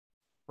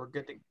We're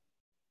good to.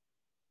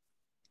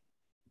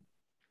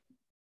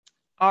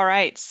 All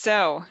right,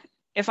 so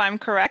if I'm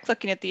correct,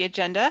 looking at the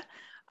agenda,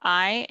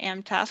 I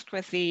am tasked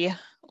with the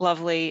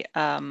lovely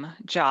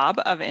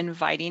job of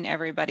inviting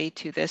everybody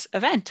to this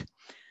event.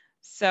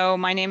 So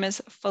my name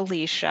is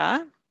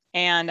Felicia,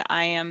 and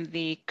I am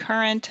the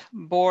current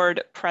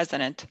board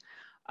president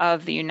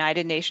of the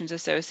United Nations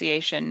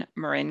Association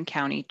Marin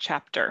County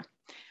Chapter.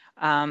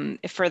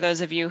 For those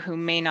of you who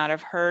may not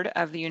have heard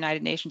of the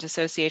United Nations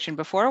Association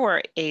before,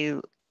 we're a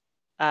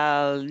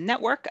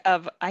network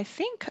of, I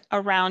think,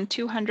 around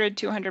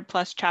 200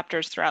 plus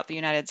chapters throughout the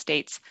United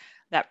States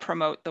that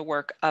promote the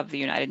work of the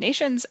United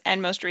Nations.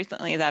 And most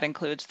recently, that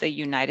includes the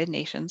United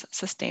Nations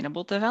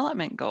Sustainable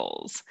Development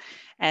Goals.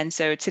 And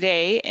so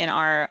today in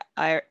our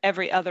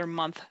every other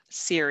month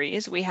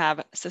series, we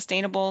have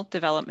Sustainable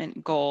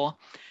Development Goal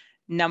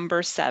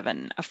number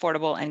 7,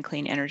 affordable and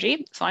clean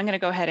energy. So I'm going to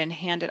go ahead and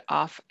hand it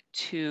off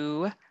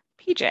to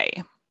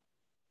PJ.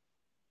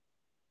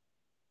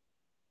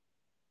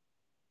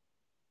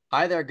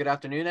 Hi there. Good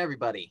afternoon,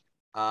 everybody.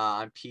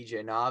 I'm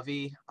PJ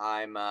Navi.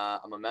 I'm a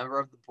member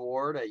of the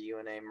board at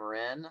UNA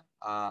Marin.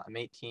 I'm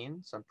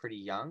 18, so I'm pretty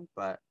young,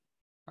 but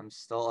I'm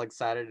still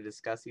excited to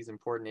discuss these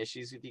important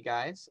issues with you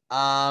guys.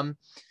 I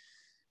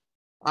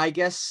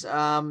guess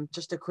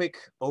just a quick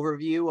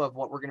overview of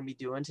what we're going to be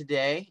doing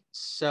today.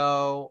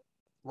 So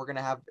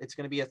it's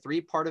going to be a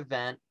 3-part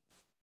event.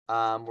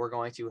 We're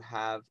going to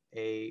have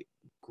a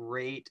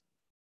great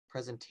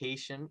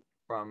presentation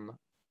from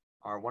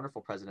our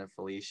wonderful president,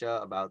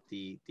 Felicia, about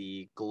the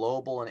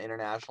global and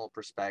international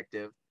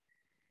perspective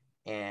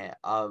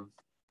of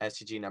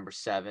SDG number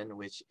 7,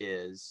 which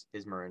is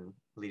Marin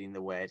leading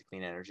the way to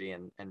clean energy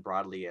and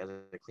broadly as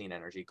a clean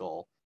energy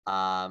goal.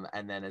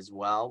 And then as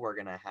well, we're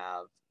going to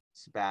have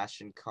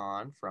Sebastian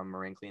Conn from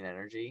Marin Clean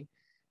Energy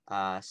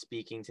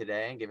speaking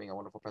today and giving a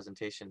wonderful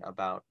presentation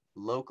about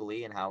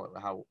locally and how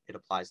it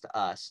applies to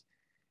us.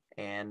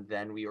 And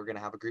then we are going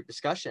to have a group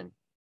discussion.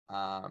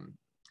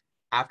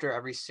 After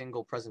every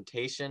single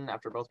presentation,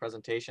 after both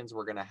presentations,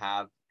 we're going to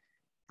have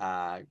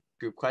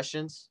group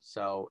questions.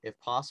 So if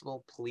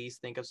possible, please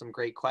think of some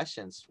great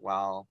questions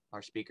while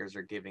our speakers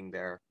are giving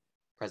their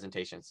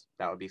presentations.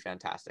 That would be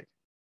fantastic.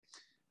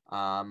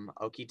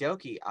 Okie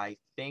dokie, I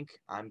think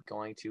I'm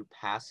going to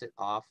pass it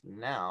off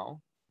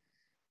now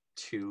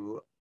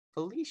to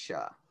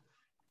Felicia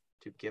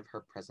to give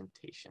her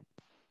presentation.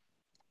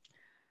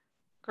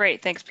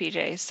 Great, thanks,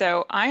 PJ.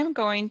 So I'm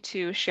going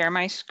to share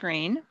my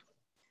screen.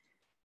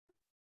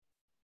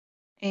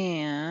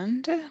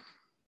 And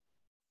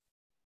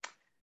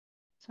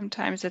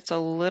sometimes it's a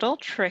little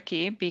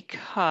tricky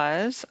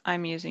because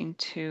I'm using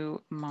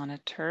 2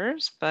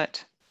 monitors,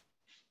 but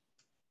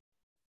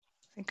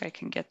I think I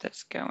can get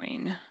this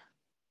going.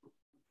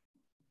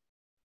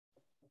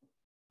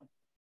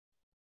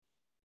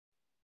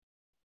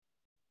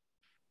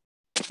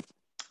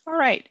 All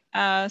right,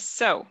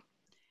 so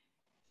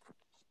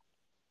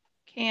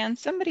can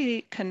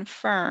somebody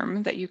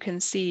confirm that you can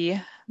see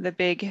the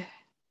big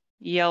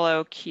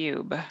yellow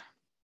cube?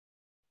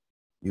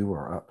 You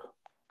are up.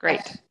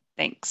 Great,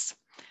 thanks.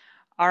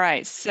 All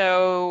right,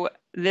 so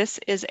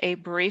this is a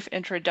brief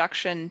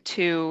introduction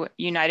to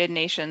United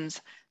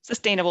Nations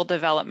Sustainable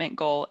Development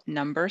Goal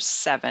number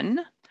 7,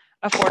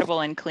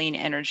 affordable and clean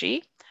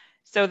energy.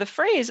 So the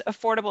phrase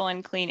affordable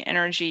and clean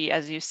energy,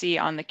 as you see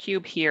on the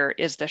cube here,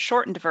 is the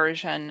shortened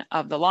version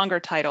of the longer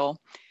title,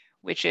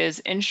 which is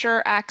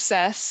ensure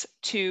access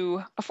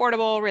to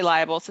affordable,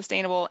 reliable,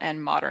 sustainable,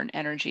 and modern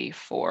energy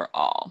for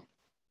all.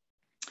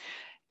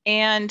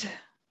 And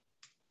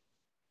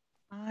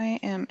I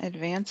am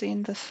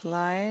advancing the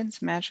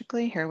slides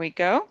magically. Here we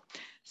go.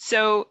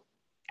 So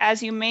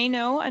as you may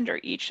know, under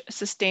each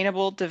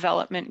sustainable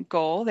development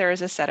goal, there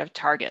is a set of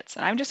targets.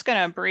 And I'm just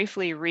going to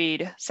briefly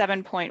read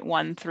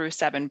 7.1 through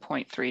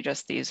 7.3,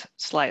 just these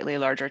slightly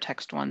larger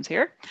text ones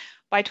here.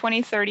 By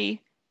 2030,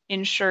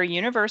 ensure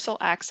universal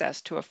access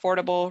to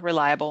affordable,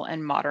 reliable,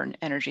 and modern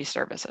energy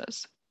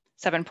services.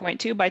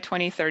 7.2, by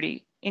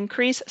 2030,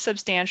 increase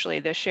substantially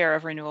the share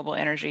of renewable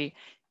energy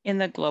in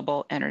the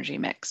global energy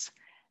mix.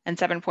 And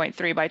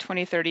 7.3, by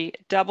 2030,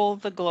 double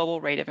the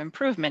global rate of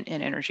improvement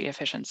in energy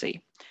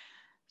efficiency.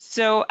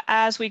 So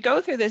as we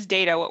go through this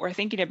data, what we're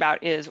thinking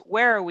about is,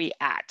 where are we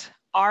at?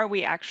 Are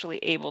we actually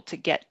able to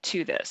get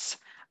to this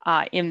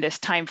in this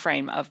time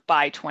frame of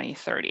by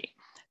 2030?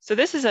 So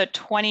this is a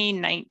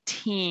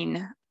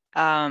 2019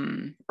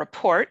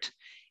 report.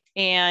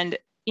 And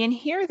in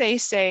here they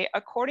say,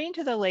 according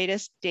to the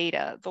latest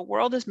data, the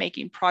world is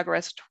making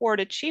progress toward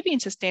achieving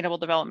Sustainable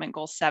Development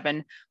Goal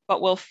 7,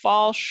 but will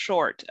fall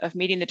short of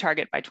meeting the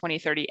target by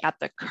 2030 at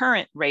the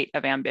current rate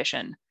of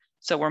ambition.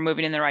 So we're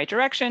moving in the right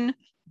direction,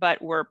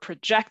 but we're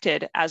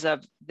projected as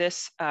of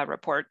this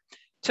report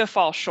to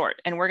fall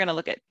short. And we're going to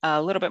look at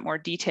a little bit more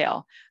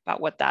detail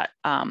about what that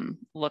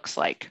looks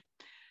like.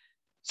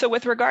 So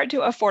with regard to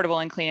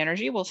affordable and clean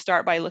energy, we'll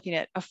start by looking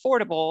at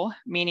affordable,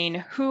 meaning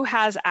who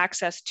has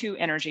access to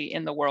energy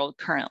in the world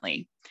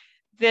currently.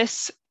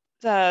 This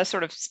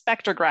sort of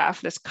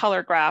spectrograph, this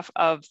color graph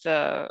of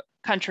the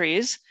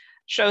countries,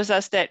 shows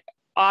us that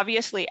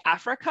obviously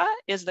Africa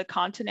is the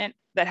continent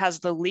that has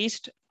the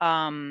least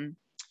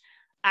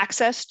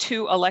access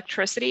to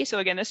electricity. So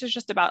again, this is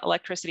just about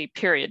electricity,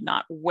 period,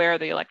 not where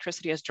the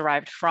electricity is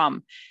derived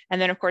from.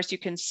 And then of course you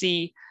can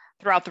see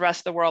throughout the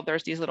rest of the world,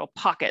 there's these little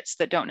pockets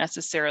that don't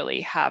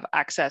necessarily have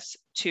access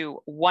to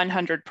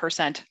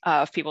 100%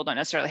 of people don't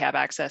necessarily have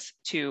access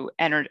to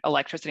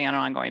electricity on an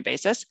ongoing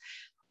basis.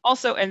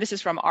 Also, and this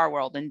is from Our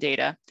World in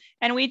Data,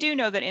 and we do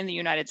know that in the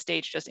United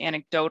States, just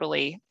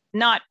anecdotally,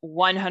 not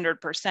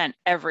 100%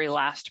 every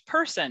last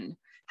person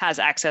has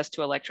access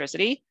to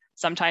electricity.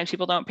 Sometimes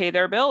people don't pay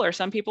their bill, or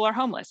some people are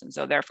homeless, and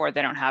so therefore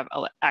they don't have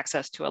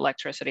access to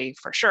electricity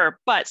for sure.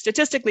 But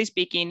statistically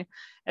speaking,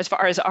 as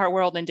far as Our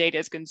World in Data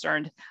is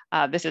concerned,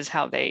 this is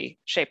how they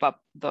shape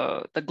up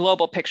the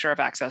global picture of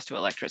access to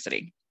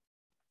electricity.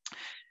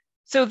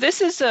 So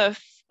this is a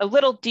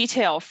little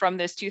detail from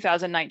this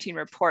 2019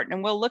 report,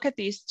 and we'll look at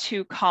these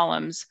two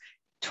columns.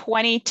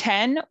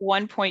 2010,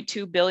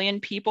 1.2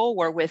 billion people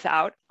were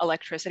without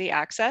electricity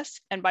access,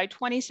 and by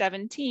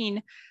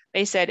 2017,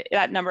 they said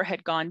that number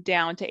had gone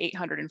down to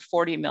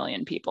 840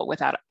 million people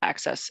without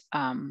access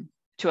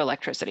to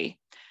electricity.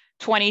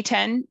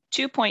 2010,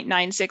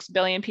 2.96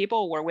 billion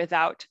people were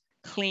without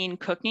clean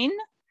cooking.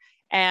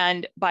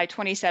 And by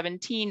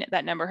 2017,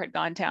 that number had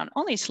gone down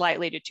only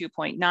slightly to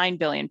 2.9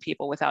 billion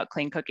people without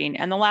clean cooking.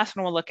 And the last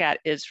one we'll look at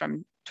is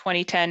from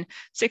 2010,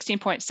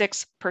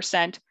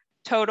 16.6%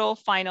 total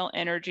final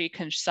energy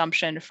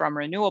consumption from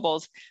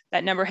renewables.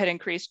 That number had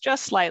increased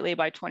just slightly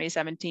by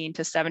 2017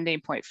 to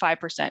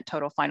 17.5%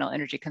 total final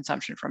energy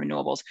consumption from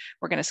renewables.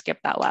 We're going to skip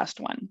that last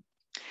one.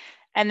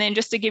 And then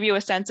just to give you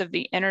a sense of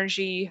the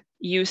energy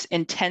use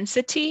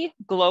intensity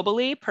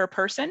globally per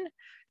person,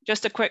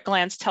 just a quick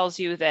glance tells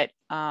you that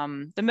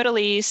the Middle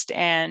East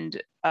and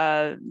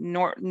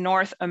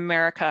North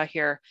America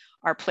here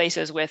are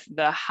places with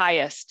the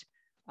highest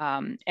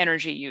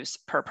energy use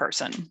per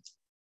person.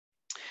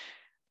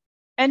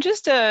 And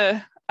just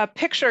a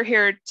picture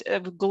here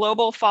of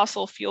global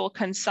fossil fuel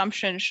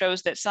consumption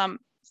shows that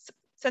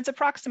since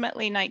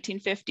approximately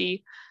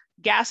 1950,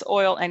 gas,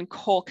 oil, and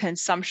coal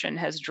consumption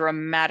has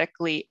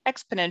dramatically,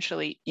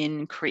 exponentially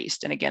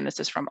increased. And again,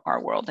 this is from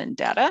Our World in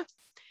Data.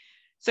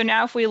 So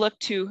now if we look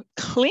to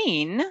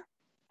clean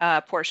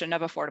portion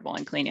of affordable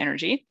and clean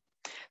energy,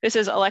 this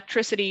is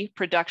electricity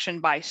production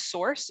by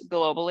source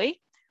globally.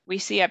 We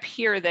see up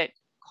here that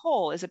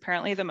coal is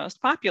apparently the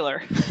most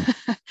popular,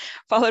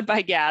 followed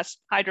by gas,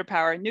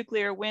 hydropower,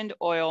 nuclear, wind,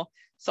 oil,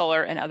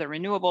 solar, and other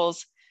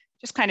renewables.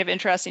 Just kind of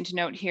interesting to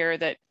note here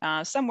that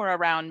somewhere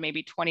around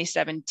maybe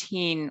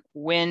 2017,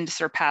 wind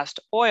surpassed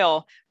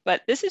oil,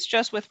 but this is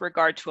just with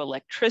regard to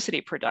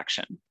electricity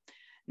production,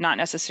 not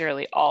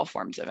necessarily all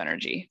forms of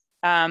energy.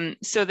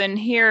 So then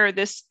here,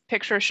 this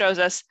picture shows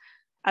us,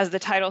 as the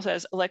title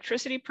says,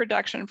 electricity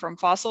production from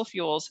fossil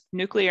fuels,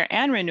 nuclear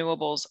and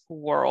renewables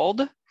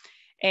world.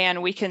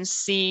 And we can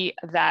see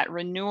that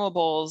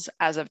renewables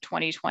as of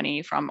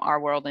 2020 from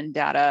Our World in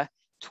Data,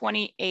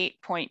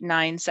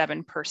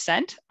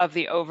 28.97% of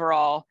the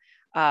overall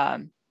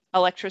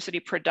electricity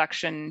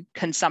production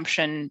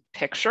consumption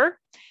picture.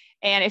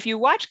 And if you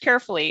watch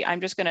carefully, I'm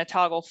just going to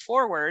toggle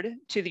forward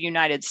to the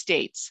United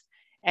States.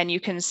 And you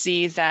can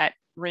see that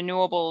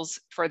renewables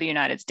for the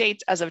United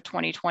States as of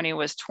 2020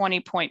 was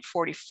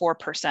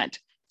 20.44%.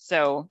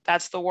 So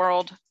that's the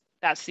world,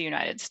 that's the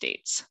United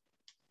States.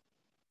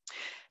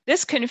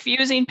 This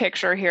confusing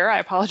picture here, I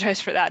apologize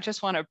for that,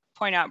 just want to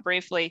point out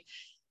briefly,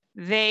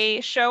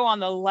 they show on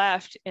the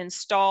left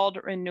installed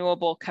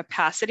renewable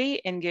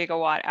capacity in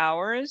gigawatt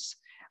hours.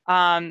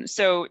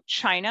 So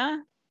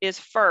China is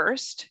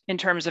first in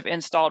terms of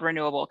installed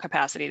renewable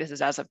capacity. This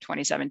is as of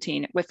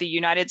 2017, with the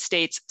United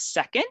States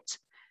second,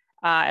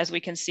 as we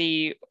can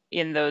see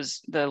in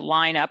the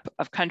lineup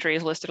of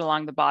countries listed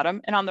along the bottom.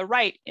 And on the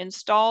right,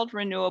 installed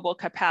renewable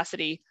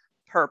capacity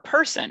per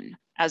person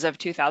as of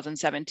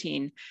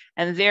 2017.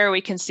 And there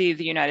we can see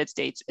the United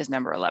States is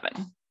number 11.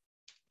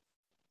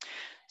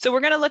 So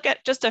we're going to look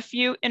at just a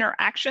few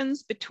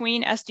interactions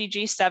between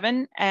SDG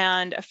 7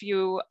 and a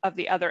few of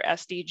the other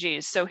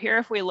SDGs. So here,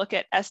 if we look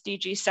at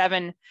SDG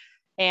 7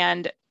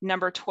 and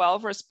number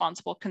 12,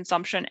 responsible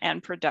consumption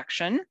and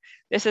production.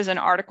 This is an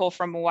article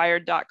from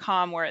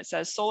wired.com where it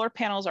says solar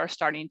panels are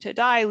starting to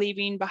die,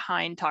 leaving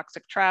behind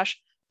toxic trash.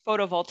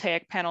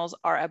 Photovoltaic panels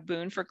are a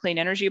boon for clean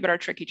energy, but are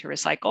tricky to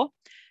recycle.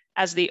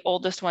 As the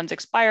oldest ones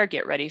expire,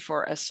 get ready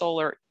for a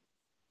solar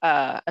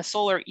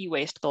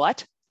e-waste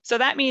glut. So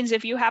that means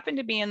if you happen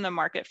to be in the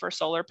market for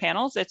solar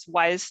panels, it's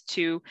wise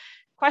to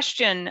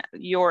question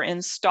your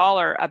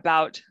installer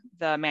about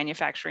the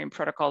manufacturing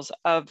protocols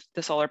of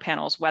the solar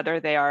panels, whether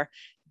they are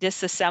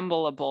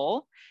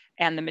disassemblable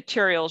and the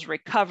materials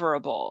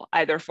recoverable,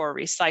 either for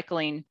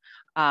recycling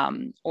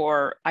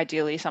or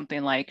ideally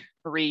something like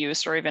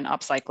reuse or even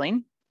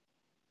upcycling.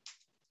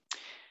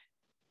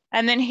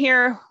 And then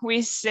here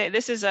we say,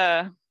 this is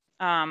an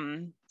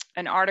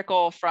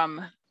article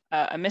from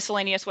a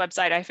miscellaneous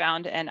website I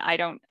found, and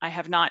I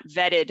have not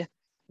vetted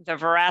the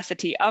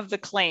veracity of the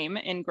claim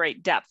in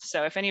great depth.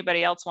 So if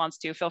anybody else wants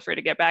to, feel free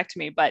to get back to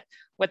me. But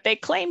what they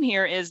claim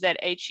here is that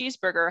a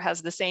cheeseburger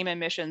has the same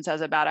emissions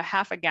as about a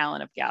half a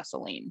gallon of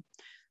gasoline.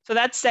 So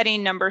that's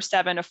setting number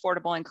 7,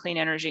 affordable and clean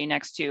energy,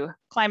 next to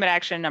climate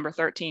action, number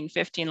 13,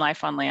 15,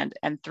 life on land,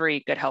 and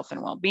 3, good health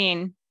and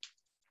well-being.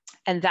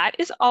 And that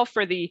is all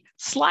for the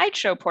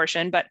slideshow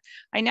portion, but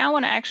I now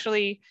want to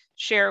actually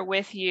share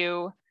with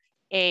you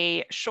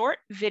a short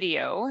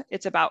video.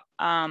 It's about,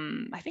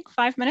 I think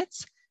 5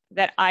 minutes,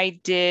 that I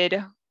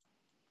did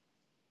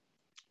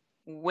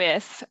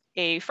with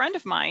a friend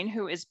of mine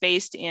who is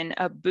based in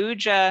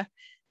Abuja,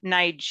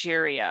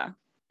 Nigeria.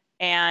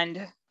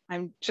 And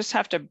I just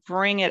have to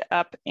bring it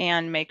up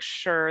and make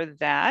sure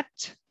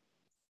that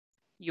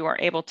you are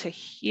able to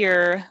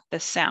hear the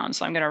sound.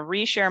 So I'm going to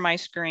reshare my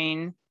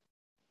screen,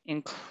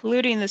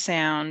 including the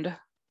sound.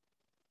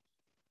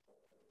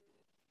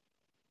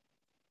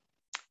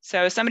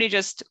 So somebody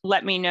just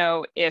let me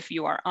know if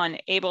you are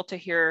unable to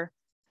hear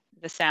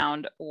the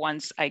sound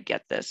once I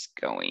get this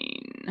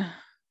going.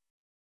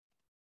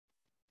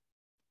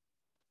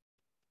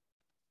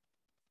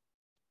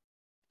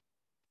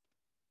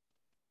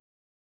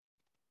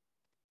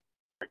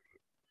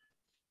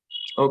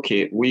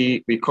 Okay,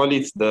 we call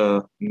it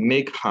the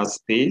Make Her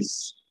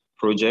Space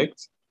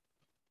project.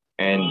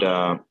 And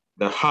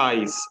the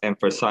high is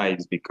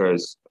emphasized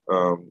because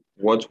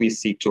what we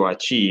seek to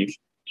achieve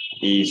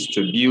is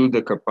to build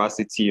the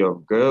capacity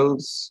of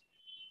girls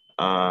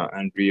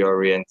and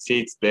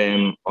reorientate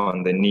them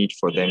on the need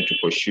for them to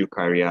pursue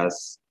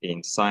careers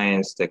in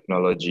science,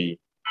 technology,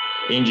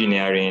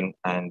 engineering,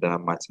 and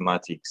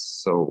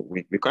mathematics. So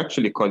we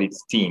actually call it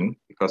STEAM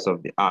because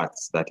of the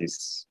arts that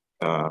is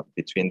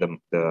between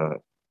the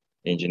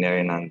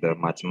engineering and the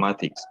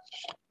mathematics.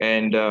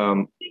 And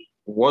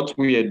what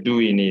we are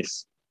doing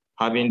is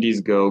having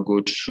this girl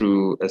go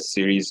through a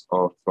series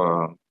of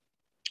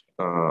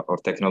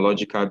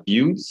technological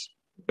builds,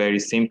 very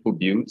simple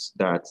builds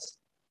that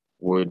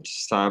would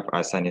serve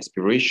as an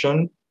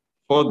inspiration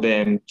for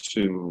them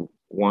to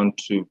want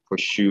to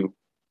pursue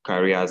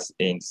careers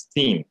in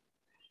STEAM.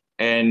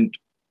 And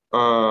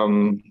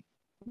the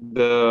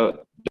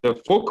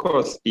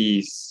focus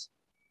is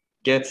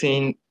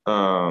getting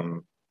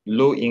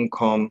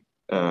low-income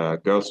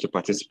girls to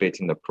participate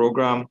in the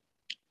program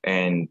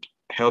and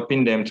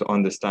helping them to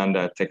understand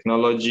that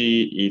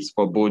technology is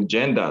for both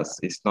genders.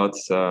 It's not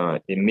a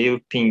male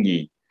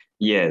thingy.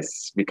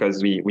 Yes,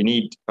 because we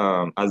need,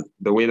 as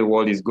the way the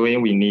world is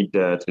going, we need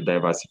to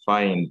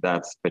diversify in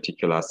that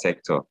particular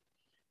sector.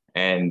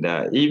 And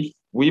if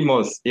we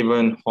must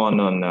even hone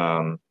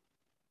on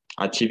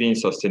achieving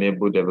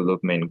sustainable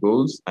development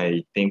goals,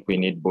 I think we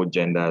need both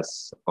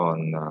genders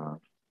on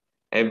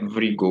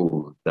every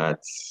goal that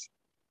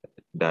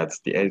the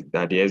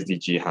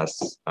SDG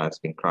has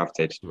been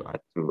crafted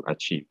to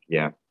achieve.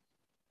 Yeah,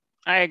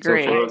 I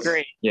agree. So for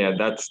us, yeah,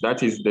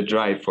 that is the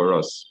drive for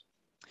us.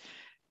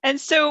 And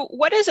so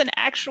what does an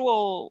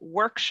actual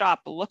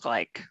workshop look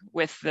like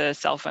with the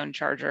cell phone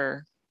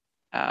charger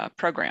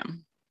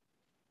program?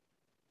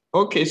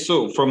 Okay,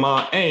 so from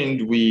our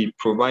end, we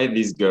provide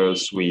these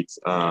girls with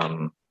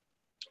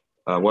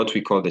what we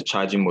call the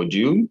charging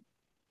module,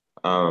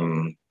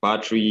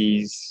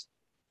 batteries,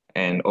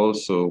 and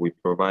also we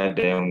provide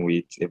them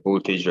with a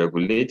voltage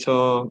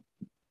regulator.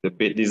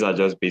 These are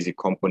just basic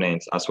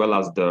components, as well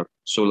as the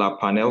solar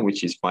panel,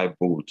 which is 5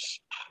 volts.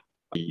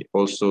 We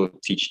also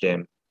teach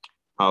them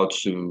how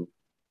to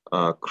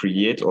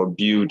create or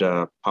build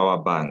power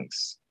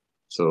banks.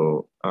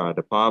 So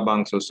the power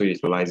banks also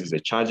utilizes a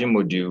charging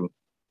module,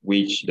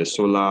 which the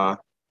solar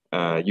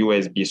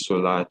USB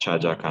solar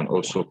charger can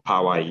also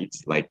power it.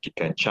 Like it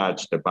can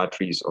charge the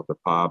batteries of the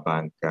power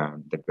bank.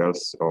 The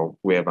girls or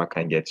whoever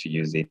can get to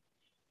use it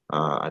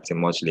at a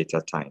much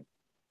later time.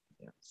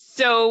 Yeah.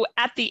 So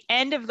at the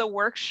end of the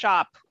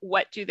workshop,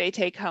 what do they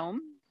take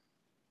home?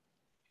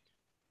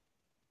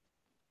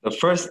 The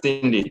first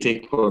thing they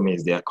take home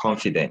is their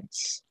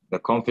confidence, the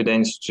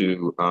confidence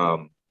to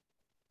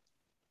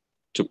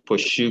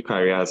pursue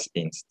careers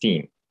in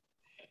STEAM.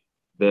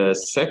 The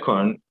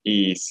second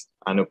is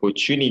an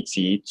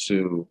opportunity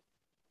to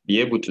be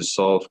able to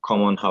solve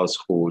common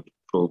household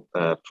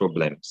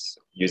problems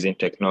using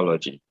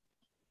technology.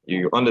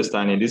 You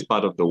understand in this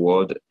part of the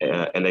world,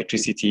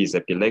 electricity is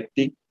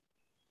epileptic.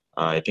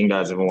 I think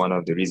that's even one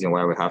of the reasons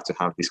why we have to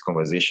have this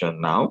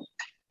conversation now,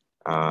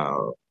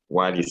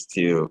 while we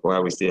still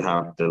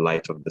have the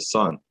light of the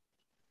sun.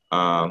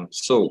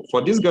 So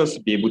for these girls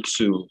to be able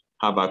to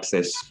have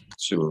access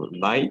to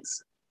light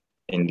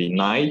in the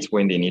night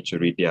when they need to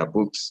read their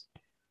books,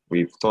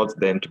 we've taught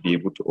them to be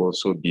able to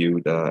also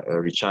build a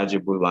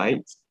rechargeable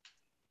light,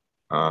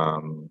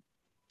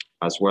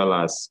 as well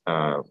as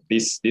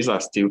these are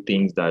still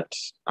things that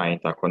are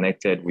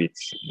interconnected with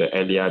the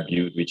earlier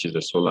build, which is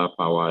the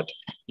solar-powered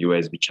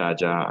USB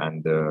charger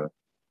and the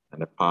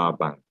power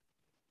bank.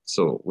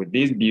 So with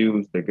these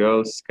builds, the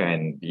girls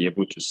can be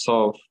able to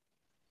solve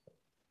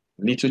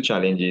little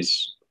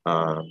challenges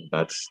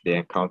that they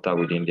encounter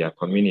within their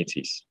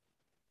communities.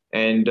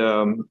 And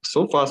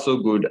so far, so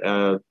good.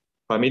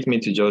 permit me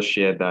to just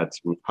share that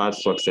we've had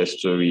success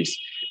stories.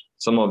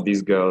 Some of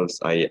these girls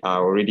are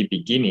already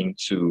beginning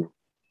to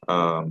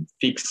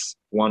fix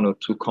one or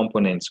two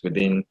components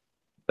within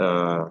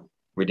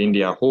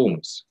their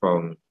homes,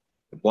 from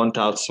burnt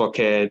out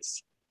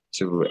sockets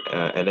to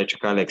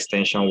electrical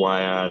extension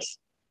wires,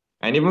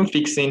 and even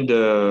fixing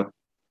the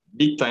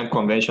big time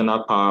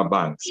conventional power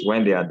banks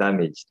when they are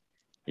damaged.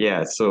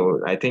 Yeah,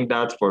 so I think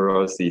that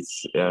for us,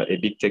 it's a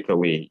big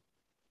takeaway.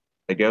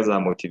 The girls are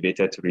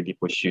motivated to really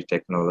pursue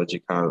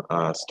technological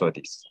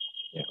studies.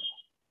 Yeah.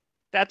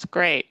 That's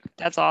great.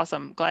 That's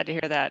awesome. Glad to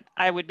hear that.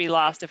 I would be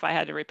lost if I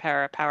had to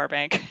repair a power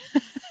bank.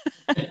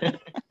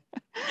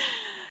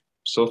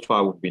 So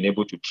far, we've been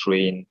able to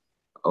train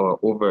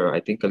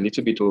I think a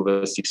little bit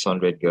over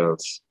 600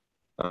 girls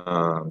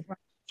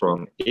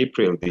from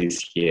April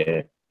this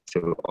year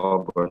till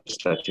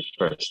August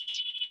 31st.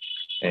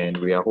 And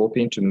we are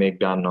hoping to make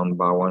that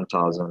number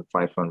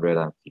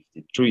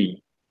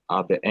 1,553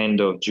 at the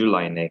end of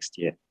July next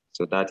year.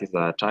 So that is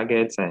our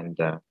target, and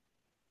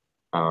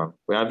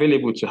we're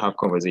available to have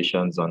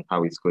conversations on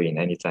how it's going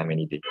anytime,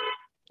 any day.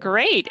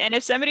 Great. And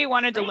if somebody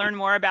wanted to learn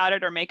more about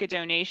it or make a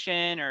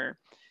donation or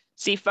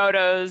see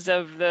photos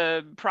of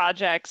the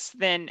projects,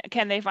 then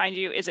can they find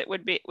you?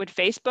 Would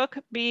Facebook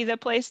be the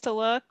place to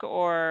look,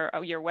 or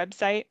your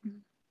website?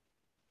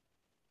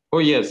 Oh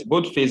yes,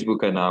 both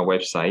Facebook and our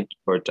website,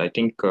 but I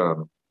think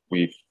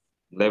we've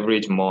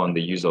leveraged more on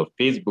the use of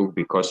Facebook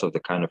because of the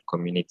kind of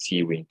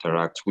community we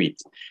interact with.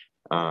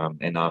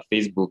 And our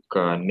Facebook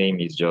name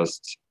is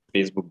just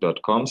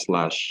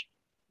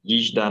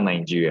facebook.com/Yishda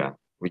Nigeria,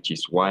 which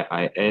is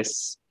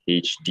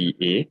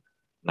YISHDA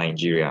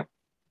Nigeria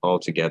all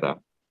together.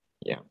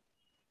 Yeah.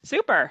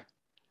 Super.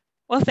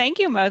 Well, thank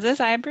you, Moses.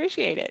 I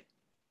appreciate it.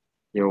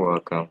 You're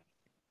welcome.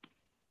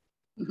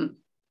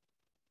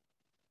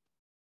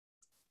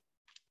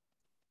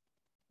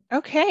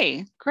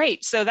 Okay,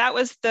 great. So that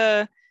was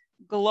the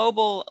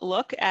global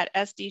look at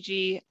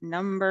SDG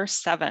number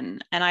 7.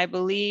 And I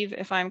believe,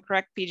 if I'm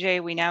correct,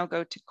 PJ, we now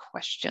go to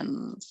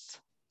questions.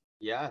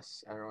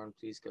 Yes, everyone,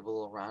 please give a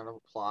little round of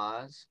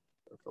applause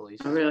for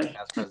Felicia's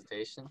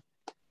presentation.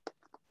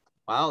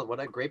 Wow, what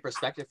a great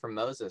perspective from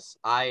Moses.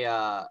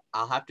 I'll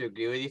have to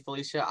agree with you,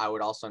 Felicia. I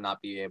would also not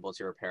be able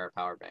to repair a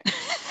power bank.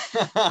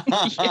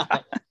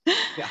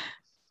 Yeah.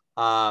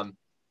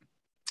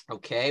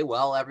 Okay,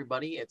 well,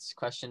 everybody, it's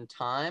question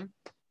time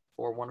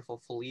for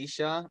wonderful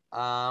Felicia.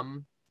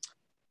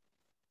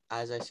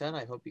 As I said,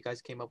 I hope you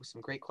guys came up with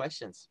some great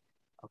questions.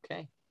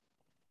 Okay.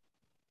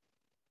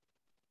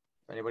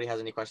 If anybody has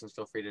any questions,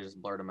 feel free to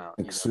just blurt them out.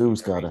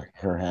 Sue's got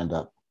her hand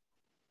up.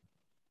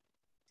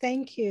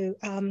 Thank you.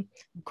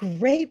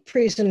 Great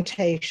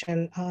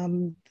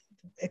presentation.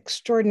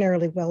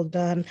 Extraordinarily well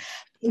done.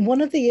 One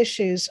of the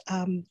issues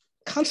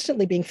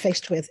constantly being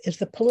faced with is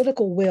the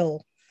political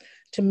will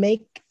to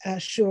make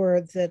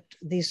sure that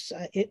these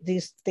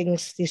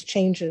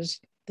changes,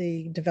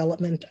 the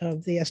development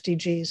of the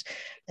SDGs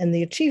and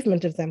the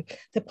achievement of them,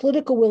 the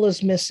political will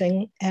is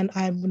missing. And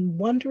I'm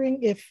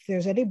wondering if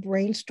there's any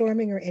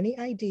brainstorming or any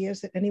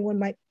ideas that anyone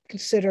might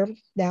consider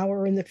now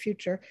or in the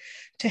future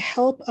to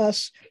help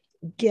us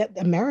get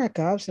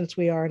America, since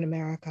we are in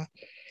America,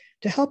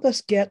 to help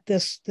us get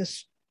this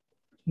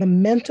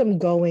momentum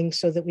going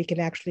so that we can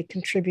actually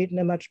contribute in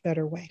a much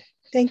better way.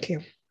 Thank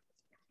you.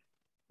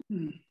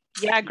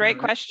 Yeah, great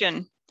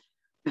question.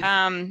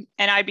 And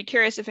I'd be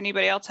curious if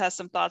anybody else has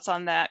some thoughts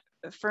on that.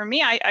 For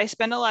me, I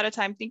spend a lot of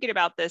time thinking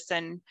about this,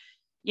 and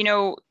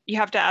you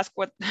have to ask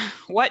what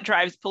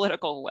drives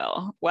political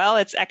will. Well,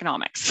 it's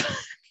economics,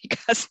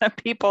 because the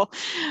people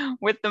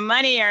with the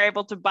money are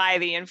able to buy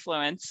the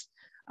influence.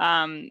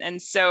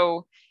 And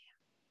so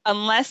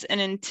unless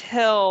and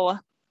until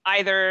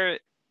either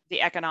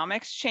the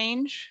economics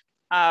change,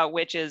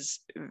 which is,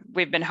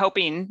 we've been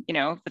hoping,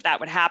 that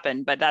would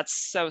happen, but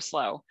that's so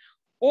slow,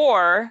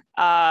 or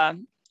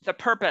the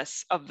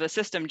purpose of the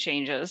system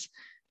changes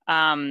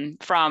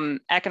from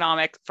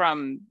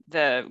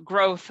the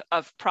growth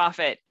of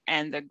profit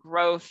and the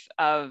growth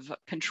of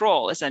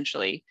control,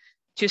 essentially,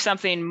 to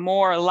something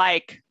more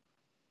like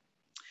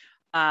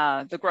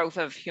the growth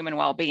of human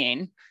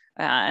well-being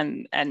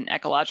and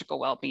ecological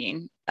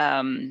well-being.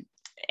 And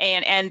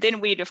then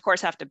we'd, of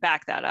course, have to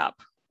back that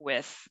up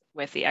with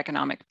the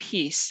economic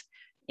piece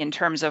in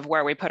terms of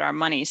where we put our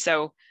money.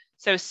 So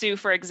Sue,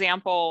 for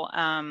example,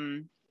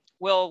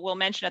 we'll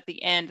mention at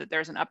the end that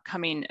there's an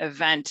upcoming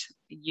event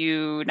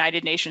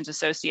United Nations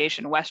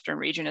Association Western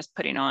Region is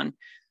putting on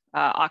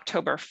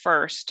October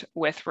 1st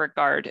with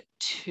regard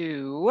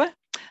to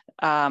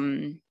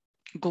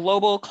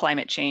global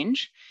climate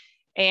change.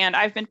 And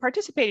I've been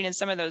participating in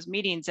some of those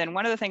meetings. And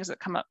one of the things that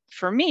come up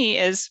for me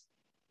is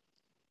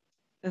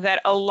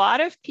that a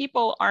lot of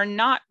people are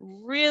not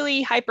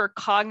really hyper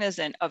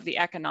cognizant of the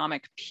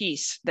economic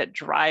piece that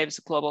drives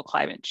global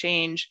climate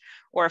change.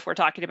 Or if we're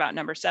talking about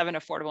number 7,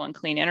 affordable and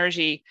clean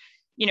energy,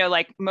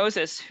 like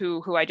Moses,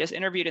 who I just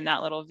interviewed in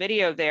that little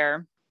video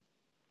there,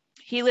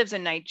 he lives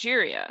in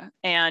Nigeria.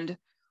 And,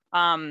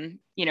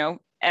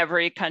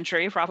 every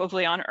country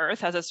probably on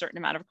earth has a certain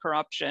amount of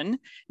corruption.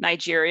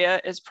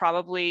 Nigeria is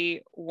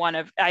probably one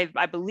of,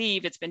 I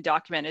believe it's been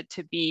documented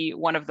to be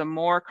one of the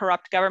more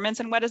corrupt governments.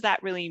 And what does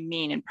that really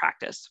mean in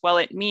practice? Well,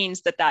 it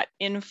means that that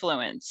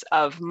influence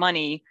of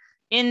money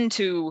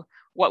into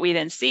what we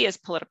then see as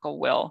political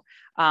will,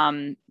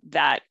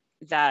 that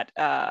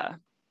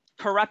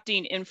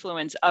corrupting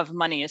influence of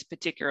money is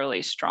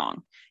particularly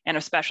strong, and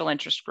of special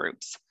interest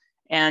groups.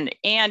 And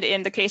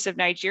in the case of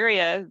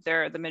Nigeria,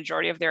 the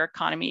majority of their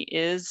economy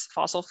is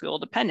fossil fuel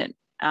dependent.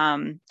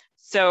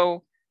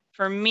 So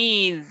for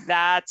me,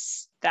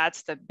 that's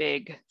the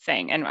big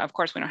thing. And of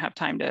course, we don't have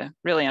time to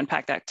really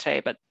unpack that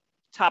today, but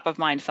top of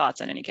mind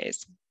thoughts in any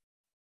case.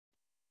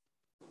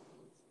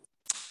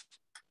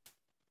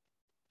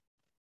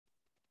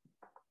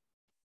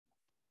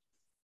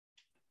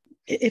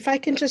 If I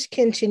can just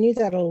continue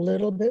that a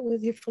little bit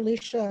with you,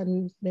 Felicia,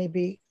 and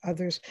maybe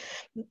others.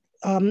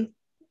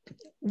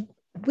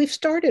 We've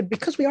started,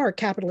 because we are a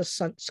capitalist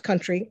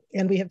country,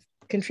 and we have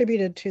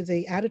contributed to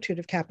the attitude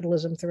of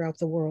capitalism throughout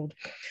the world.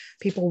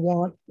 People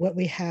want what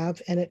we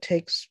have, and it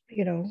takes,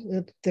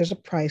 there's a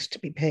price to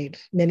be paid,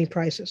 many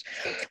prices.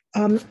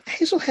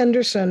 Hazel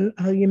Henderson,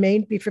 who you may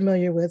be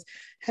familiar with,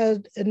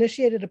 had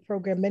initiated a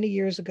program many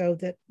years ago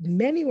that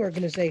many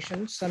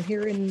organizations, some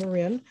here in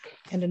Marin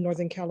and in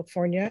Northern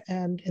California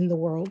and in the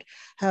world,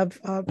 have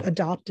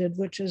adopted,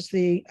 which is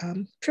the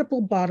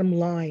triple bottom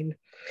line.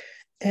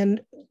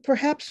 And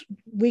perhaps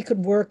we could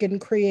work in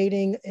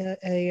creating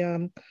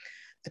a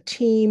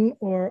team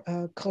or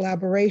a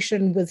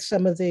collaboration with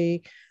some of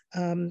the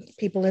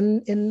people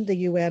in the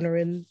UN or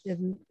in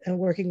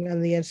working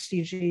on the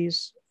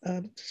SDGs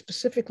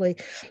specifically,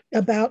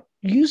 about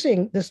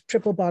using this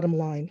triple bottom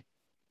line,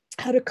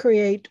 how to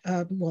create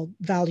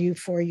value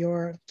for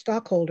your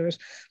stockholders,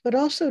 but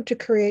also to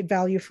create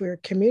value for your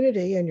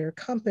community and your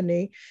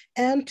company,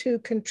 and to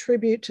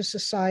contribute to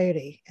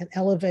society and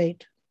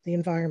elevate the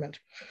environment.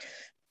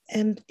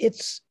 And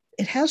it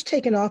has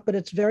taken off, but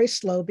it's very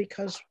slow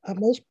because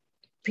most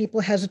people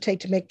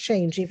hesitate to make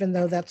change, even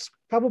though that's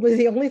probably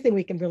the only thing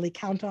we can really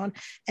count on.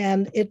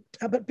 And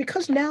but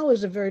because now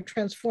is a very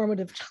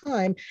transformative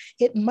time,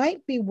 it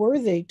might be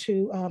worthy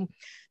to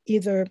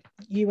either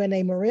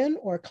UNA Marin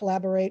or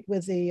collaborate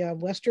with the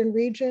Western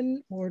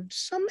region, or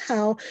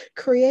somehow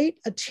create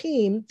a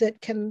team that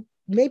can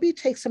maybe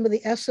take some of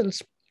the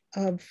essence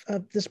of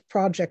this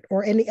project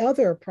or any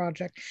other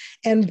project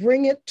and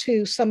bring it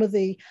to some of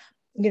the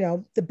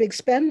big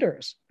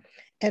spenders,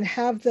 and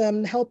have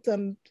them help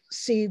them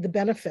see the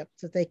benefit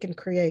that they can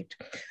create.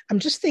 I'm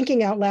just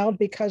thinking out loud,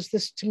 because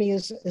this to me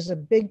is a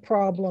big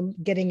problem,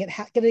 getting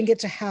it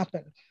to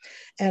happen.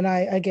 And I,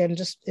 again,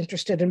 just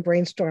interested in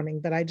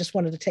brainstorming, but I just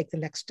wanted to take the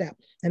next step.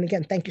 And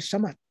again, thank you so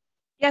much.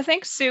 Yeah,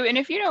 thanks, Sue. And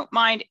if you don't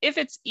mind, if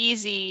it's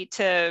easy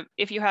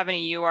if you have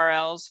any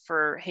URLs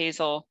for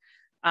Hazel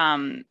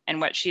and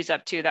what she's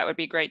up to, that would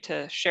be great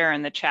to share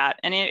in the chat.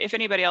 And if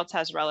anybody else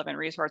has relevant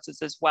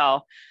resources as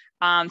well.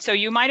 So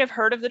you might have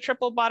heard of the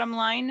triple bottom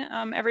line,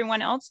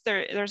 everyone else.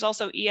 There's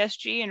also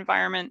ESG,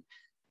 environment,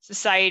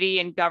 society,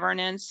 and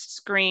governance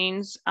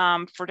screens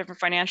for different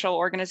financial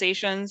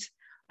organizations.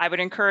 I would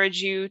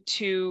encourage you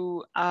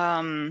to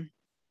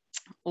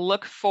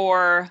look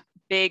for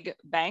big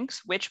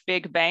banks, which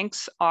big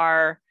banks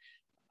are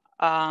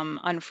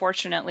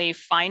unfortunately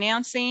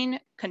financing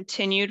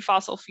continued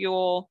fossil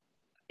fuel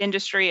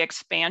industry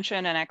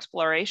expansion and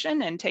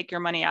exploration, and take your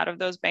money out of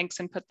those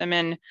banks and put them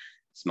in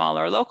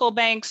smaller local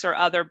banks or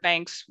other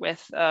banks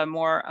with a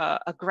more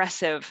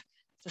aggressive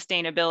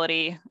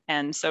sustainability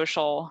and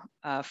social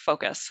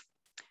focus.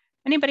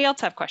 Anybody else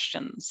have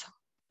questions?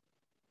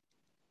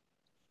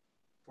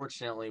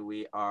 Fortunately,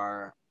 we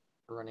are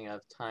running out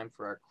of time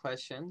for our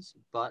questions,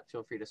 but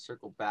feel free to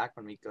circle back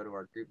when we go to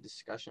our group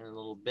discussion in a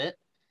little bit.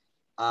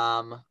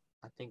 I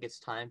think it's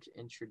time to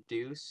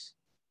introduce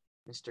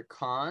Mr.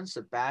 Conn,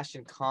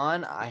 Sebastian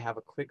Conn. I have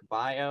a quick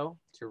bio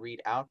to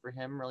read out for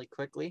him really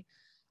quickly.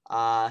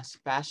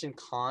 Sebastian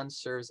Conn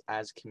serves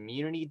as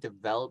Community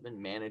Development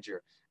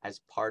Manager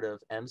as part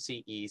of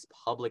MCE's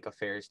Public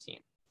Affairs team.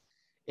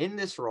 In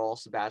this role,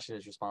 Sebastian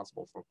is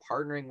responsible for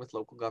partnering with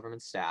local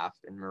government staff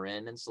in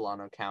Marin and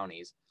Solano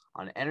counties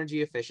on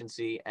energy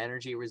efficiency,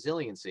 energy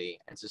resiliency,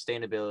 and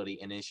sustainability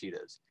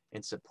initiatives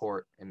in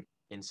support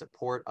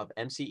of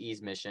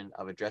MCE's mission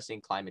of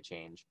addressing climate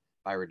change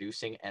by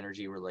reducing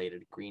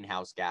energy-related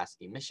greenhouse gas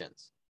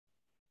emissions.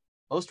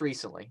 Most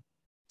recently,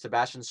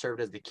 Sebastian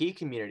served as the key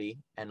community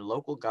and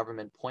local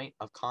government point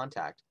of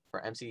contact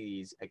for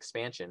MCE's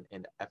expansion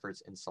and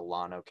efforts in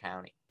Solano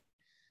County.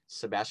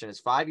 Sebastian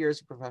has 5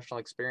 years of professional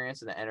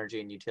experience in the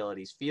energy and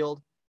utilities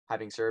field,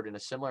 having served in a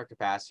similar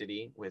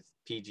capacity with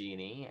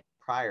PG&E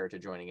prior to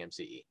joining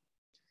MCE.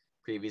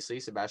 Previously,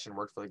 Sebastian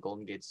worked for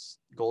the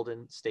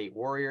Golden State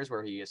Warriors,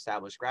 where he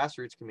established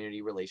grassroots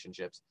community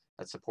relationships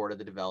that supported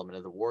the development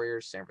of the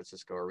Warriors San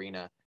Francisco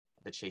Arena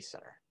at the Chase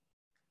Center.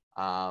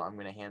 I'm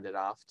going to hand it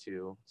off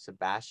to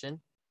Sebastian,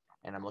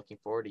 and I'm looking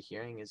forward to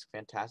hearing his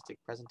fantastic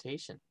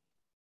presentation.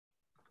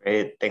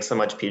 Great. Thanks so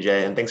much,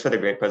 PJ. And thanks for the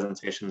great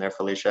presentation there,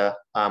 Felicia.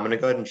 I'm going to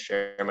go ahead and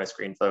share my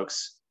screen,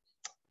 folks.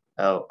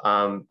 Oh,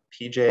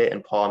 PJ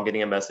and Paul, I'm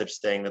getting a message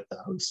saying that the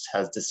host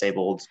has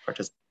disabled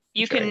participation.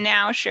 You can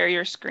now share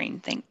your screen.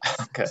 Thanks.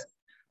 Okay.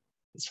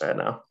 Let's try it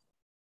now.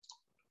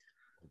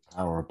 The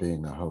power of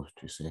being a host,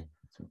 you see. All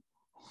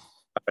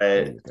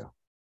right. There you go.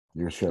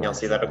 You're sharing. Y'all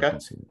see that okay? I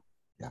can see it.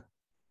 Yeah.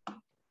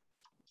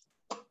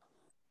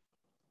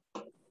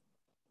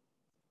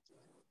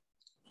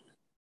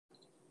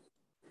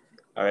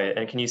 All right.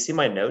 And can you see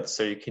my notes,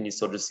 or can you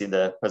still just see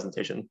the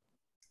presentation?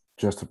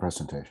 Just the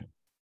presentation.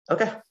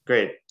 Okay,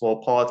 great. Well,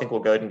 Paul, I think we'll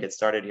go ahead and get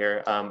started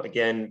here.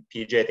 Again,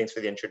 PJ, thanks for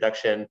the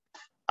introduction.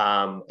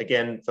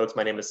 Again, folks,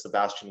 my name is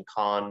Sebastian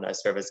Conn. I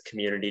serve as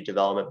Community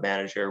Development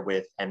Manager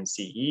with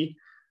MCE.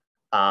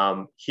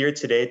 Here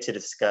today to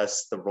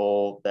discuss the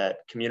role that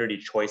community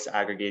choice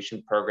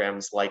aggregation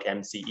programs like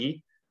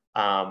MCE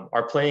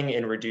are playing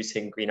in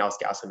reducing greenhouse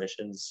gas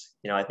emissions.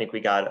 You know, I think we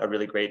got a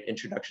really great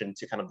introduction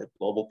to kind of the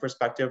global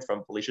perspective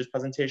from Felicia's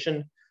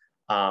presentation.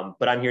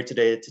 But I'm here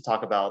today to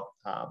talk about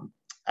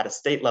at a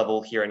state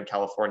level here in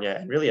California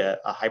and really a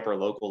hyper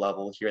local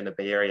level here in the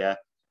Bay Area,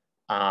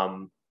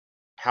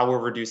 how we're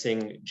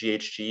reducing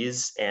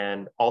GHGs,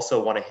 and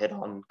also want to hit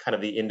on kind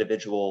of the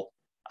individual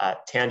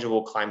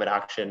tangible climate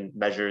action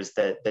measures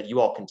that you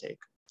all can take.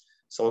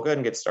 So we'll go ahead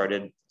and get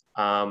started.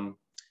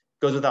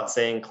 Goes without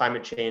saying,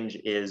 climate change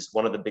is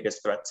one of the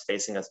biggest threats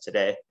facing us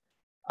today.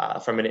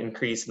 From an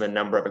increase in the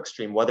number of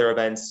extreme weather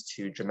events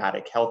to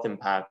dramatic health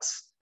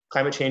impacts,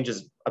 climate change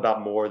is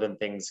about more than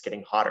things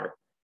getting hotter.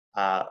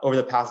 Over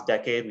the past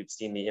decade, we've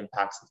seen the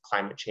impacts of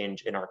climate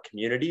change in our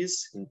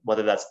communities,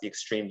 whether that's the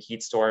extreme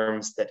heat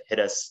storms that hit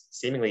us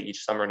seemingly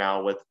each summer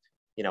now with,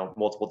 you know,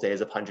 multiple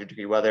days of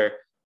 100-degree weather,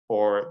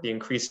 or the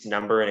increased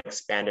number and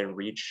expanded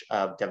reach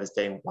of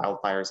devastating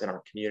wildfires in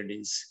our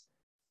communities.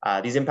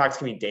 These impacts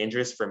can be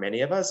dangerous for many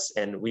of us,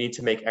 and we need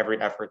to make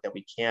every effort that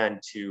we can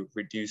to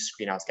reduce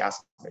greenhouse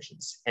gas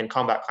emissions and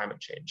combat climate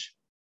change.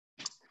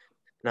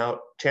 Now,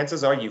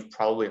 chances are you've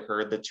probably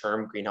heard the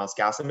term greenhouse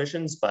gas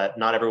emissions, but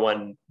not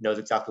everyone knows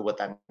exactly what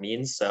that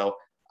means. So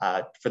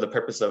for the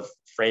purpose of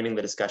framing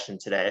the discussion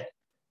today,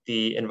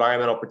 the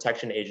Environmental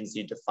Protection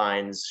Agency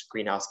defines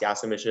greenhouse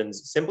gas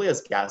emissions simply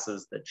as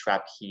gases that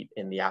trap heat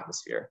in the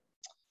atmosphere.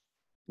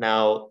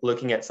 Now,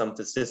 looking at some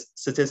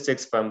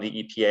statistics from the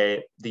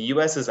EPA, the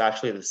US is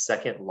actually the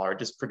second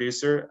largest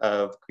producer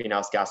of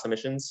greenhouse gas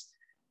emissions.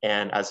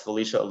 And as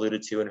Felicia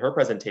alluded to in her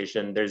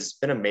presentation, there's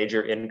been a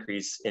major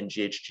increase in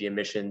GHG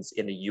emissions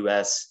in the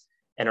US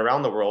and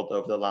around the world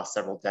over the last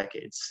several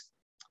decades.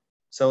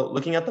 So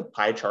looking at the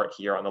pie chart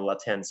here on the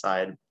left-hand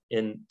side,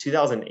 in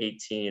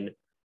 2018,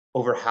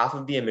 over half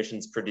of the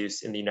emissions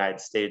produced in the United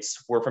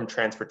States were from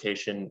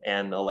transportation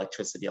and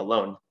electricity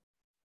alone.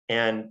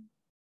 And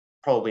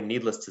probably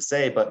needless to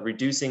say, but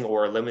reducing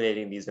or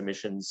eliminating these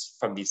emissions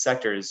from these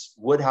sectors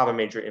would have a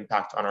major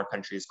impact on our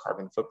country's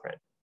carbon footprint.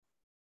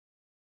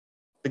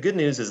 The good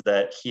news is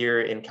that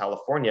here in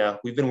California,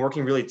 we've been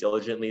working really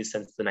diligently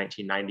since the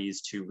 1990s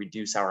to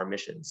reduce our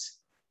emissions.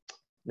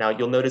 Now,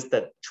 you'll notice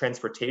that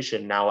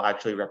transportation now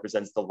actually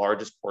represents the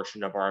largest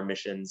portion of our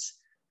emissions.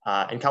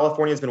 And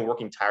California has been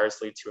working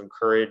tirelessly to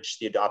encourage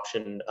the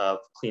adoption of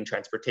clean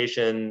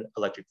transportation,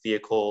 electric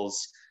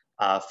vehicles,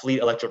 fleet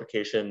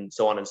electrification,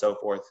 so on and so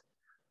forth.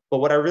 But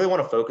what I really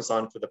want to focus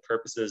on for the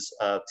purposes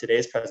of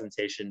today's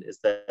presentation is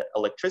that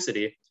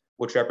electricity,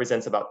 which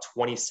represents about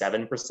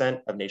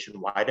 27% of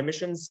nationwide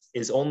emissions,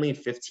 is only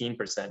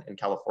 15% in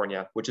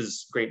California, which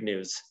is great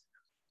news.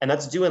 And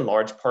that's due in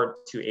large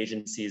part to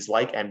agencies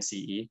like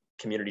MCE,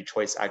 Community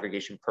Choice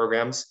Aggregation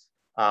Programs,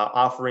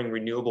 offering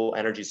renewable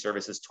energy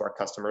services to our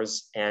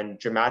customers and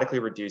dramatically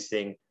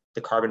reducing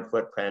the carbon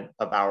footprint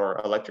of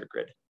our electric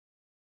grid.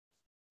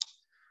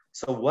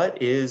 So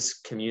what is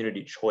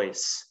community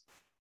choice?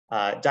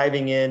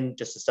 Diving in,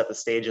 just to set the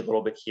stage a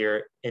little bit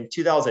here, in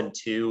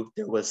 2002,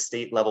 there was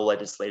state level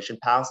legislation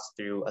passed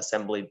through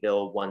Assembly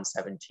Bill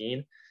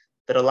 117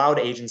 that allowed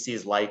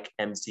agencies like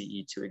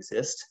MCE to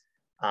exist.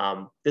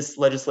 This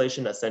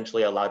legislation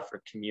essentially allowed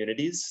for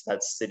communities,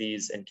 that's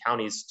cities and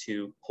counties,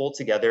 to pull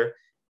together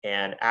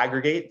and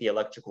aggregate the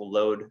electrical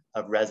load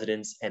of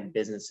residents and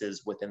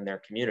businesses within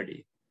their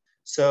community.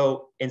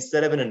 So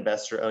instead of an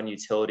investor-owned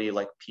utility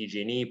like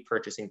PG&E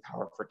purchasing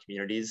power for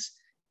communities,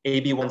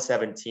 AB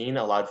 117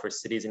 allowed for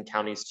cities and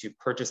counties to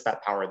purchase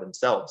that power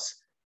themselves.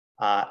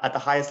 At the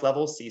highest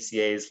level,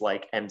 CCAs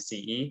like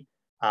MCE,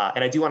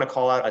 and I do want to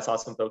call out, I saw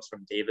some folks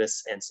from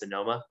Davis and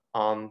Sonoma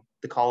on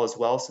the call as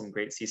well, some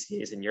great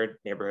CCAs in your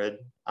neighborhood,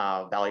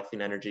 Valley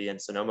Clean Energy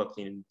and Sonoma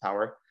Clean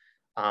Power.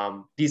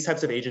 These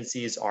types of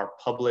agencies are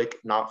public,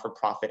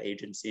 not-for-profit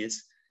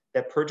agencies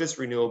that purchase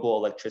renewable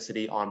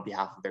electricity on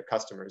behalf of their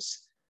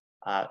customers.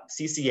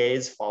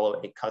 CCAs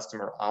follow a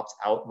customer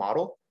opt-out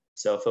model,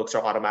 so folks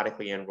are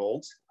automatically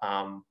enrolled,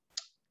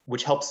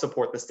 which helps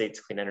support the state's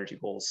clean energy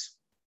goals.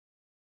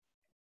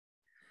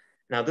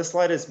 Now, this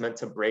slide is meant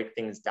to break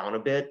things down a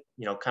bit,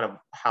 kind of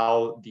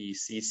how the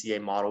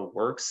CCA model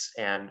works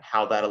and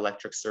how that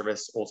electric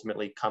service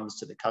ultimately comes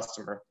to the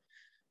customer.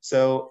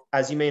 So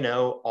as you may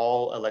know,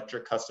 all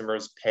electric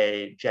customers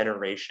pay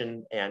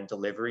generation and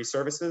delivery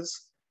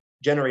services.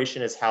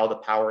 Generation is how the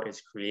power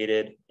is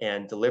created,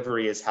 and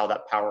delivery is how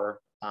that power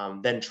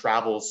then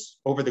travels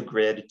over the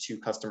grid to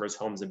customers'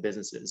 homes and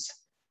businesses.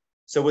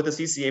 So with a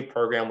CCA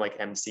program like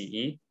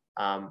MCE,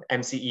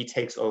 MCE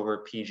takes over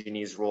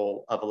PG&E's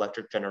role of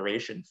electric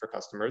generation for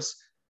customers,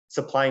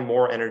 supplying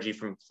more energy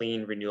from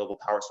clean, renewable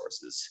power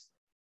sources.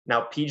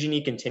 Now,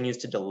 PG&E continues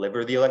to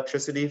deliver the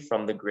electricity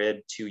from the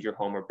grid to your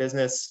home or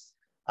business,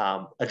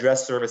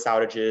 address service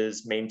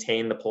outages,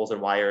 maintain the poles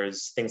and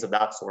wires, things of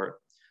that sort.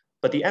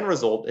 But the end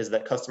result is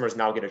that customers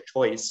now get a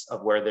choice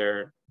of where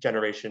their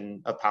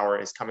generation of power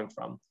is coming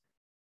from.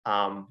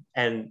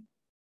 And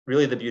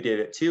really the beauty of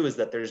it too is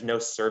that there's no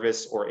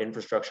service or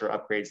infrastructure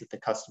upgrades that the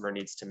customer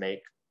needs to make.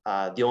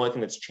 The only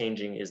thing that's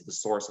changing is the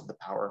source of the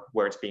power,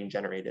 where it's being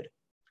generated.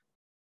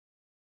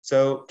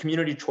 So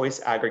community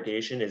choice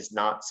aggregation is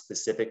not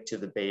specific to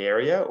the Bay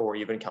Area or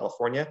even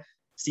California.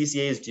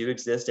 CCAs do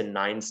exist in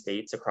 9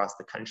 states across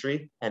the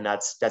country, and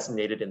that's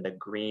designated in the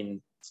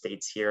green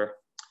states here.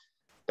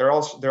 There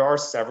are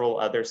several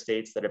other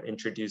states that have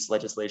introduced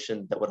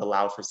legislation that would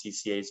allow for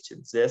CCAs to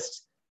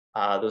exist.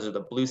 Those are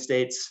the blue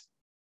states,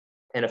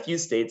 and a few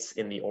states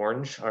in the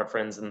orange, our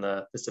friends in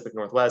the Pacific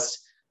Northwest,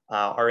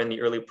 are in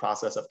the early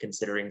process of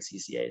considering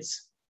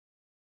CCAs.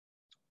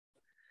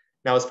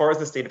 Now, as far as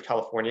the state of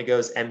California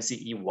goes,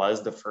 MCE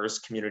was the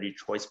first community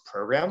choice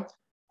program.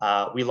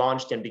 We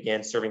launched and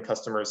began serving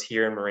customers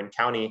here in Marin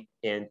County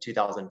in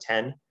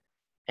 2010.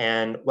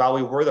 And while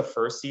we were the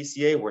first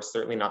CCA, we're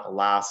certainly not the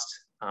last.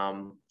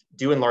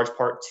 Due in large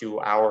part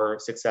to our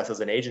success as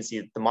an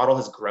agency, the model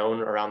has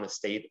grown around the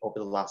state over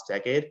the last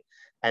decade.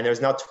 And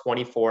there's now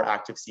 24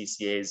 active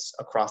CCAs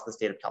across the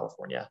state of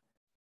California.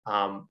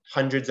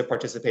 Hundreds of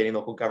participating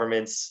local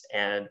governments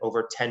and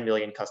over 10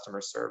 million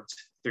customers served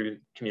through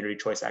community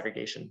choice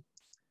aggregation.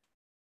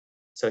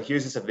 So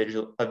here's just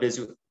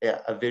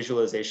a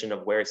visualization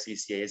of where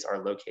CCAs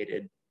are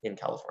located in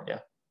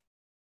California.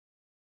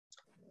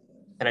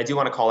 And I do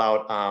want to call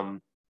out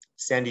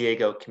San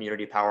Diego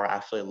Community Power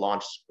actually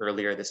launched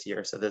earlier this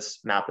year. So this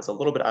map is a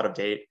little bit out of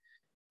date.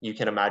 You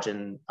can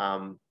imagine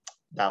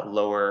that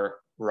lower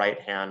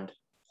right-hand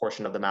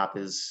portion of the map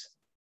is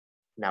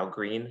now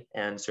green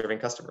and serving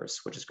customers,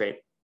 which is great.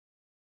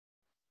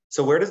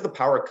 So where does the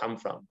power come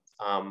from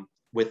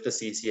with the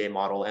CCA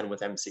model and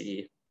with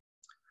MCE?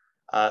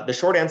 The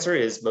short answer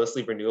is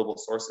mostly renewable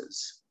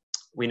sources.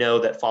 We know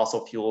that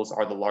fossil fuels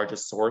are the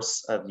largest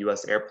source of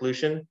US air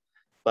pollution,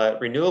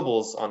 but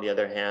renewables, on the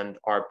other hand,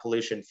 are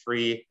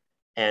pollution-free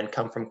and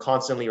come from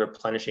constantly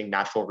replenishing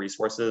natural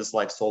resources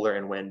like solar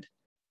and wind.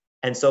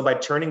 And so by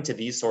turning to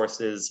these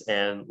sources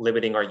and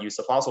limiting our use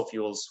of fossil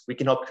fuels, we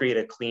can help create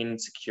a clean,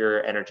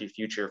 secure energy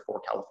future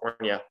for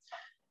California.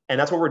 And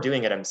that's what we're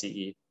doing at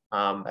MCE.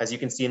 As you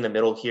can see in the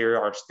middle here,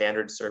 our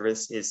standard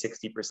service is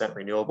 60%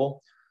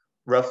 renewable.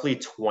 Roughly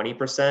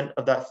 20%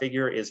 of that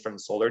figure is from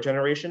solar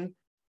generation,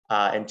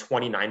 and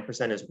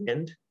 29% is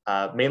wind,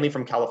 mainly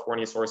from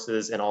California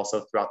sources and also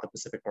throughout the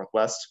Pacific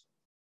Northwest.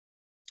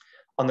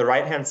 On the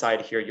right-hand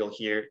side here,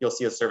 you'll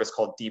see a service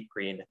called Deep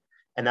Green.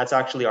 And that's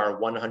actually our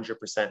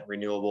 100%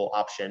 renewable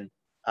option.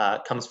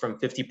 Comes from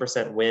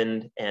 50%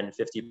 wind and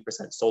 50%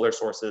 solar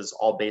sources,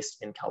 all based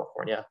in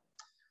California.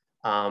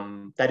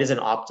 That is an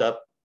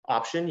opt-up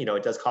option. You know,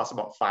 it does cost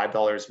about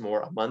 $5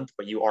 more a month,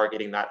 but you are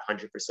getting that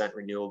 100%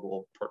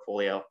 renewable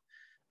portfolio.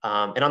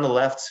 And on the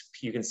left,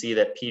 you can see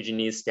that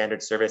PG&E's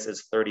standard service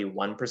is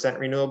 31%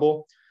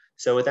 renewable.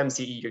 So with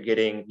MCE, you're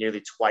getting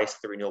nearly twice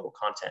the renewable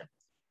content.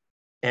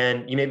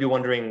 And you may be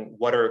wondering,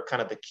 what are kind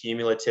of the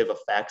cumulative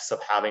effects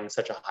of having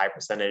such a high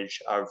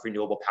percentage of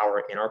renewable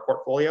power in our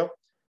portfolio?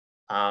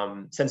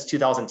 Since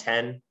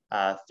 2010,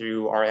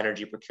 through our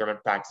energy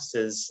procurement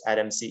practices at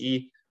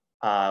MCE,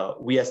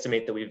 we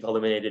estimate that we've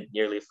eliminated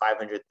nearly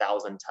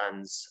 500,000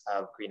 tons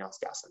of greenhouse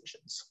gas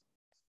emissions.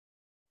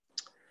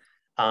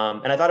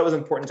 And I thought it was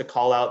important to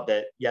call out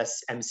that,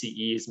 yes,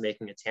 MCE is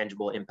making a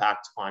tangible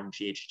impact on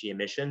GHG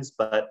emissions,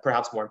 but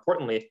perhaps more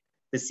importantly,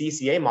 the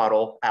CCA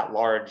model at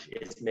large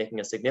is making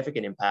a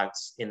significant impact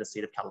in the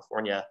state of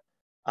California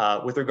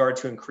with regard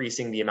to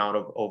increasing the amount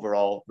of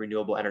overall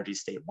renewable energy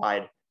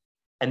statewide.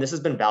 And this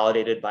has been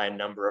validated by a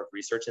number of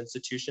research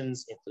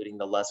institutions, including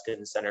the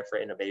Luskin Center for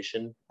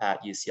Innovation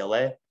at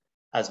UCLA,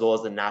 as well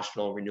as the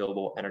National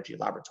Renewable Energy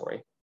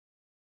Laboratory.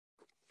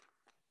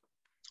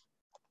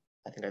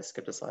 I think I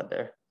skipped a slide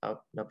there. Oh,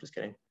 no, just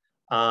kidding.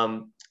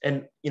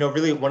 And you know,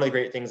 really one of the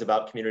great things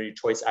about community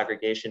choice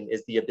aggregation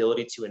is the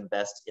ability to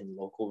invest in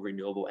local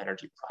renewable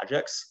energy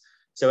projects.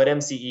 So at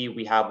MCE,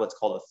 we have what's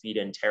called a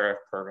feed-in tariff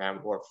program,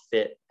 or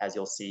FIT, as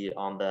you'll see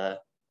on the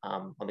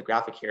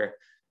graphic here.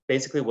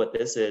 Basically what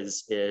this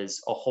is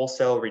a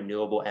wholesale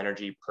renewable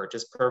energy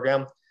purchase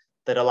program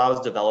that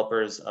allows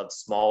developers of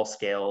small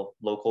scale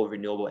local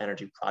renewable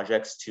energy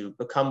projects to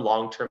become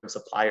long-term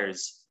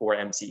suppliers for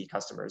MCE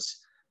customers.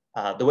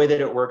 The way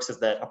that it works is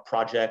that a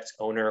project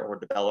owner or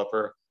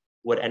developer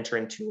would enter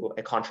into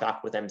a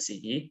contract with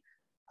MCE.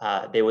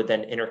 They would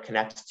then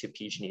interconnect to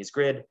PG&E's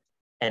grid,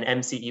 and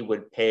MCE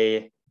would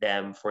pay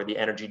them for the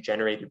energy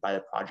generated by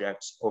the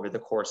project over the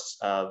course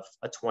of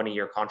a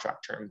 20-year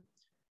contract term.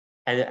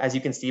 And as you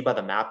can see by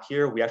the map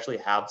here, we actually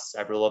have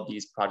several of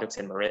these projects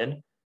in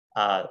Marin,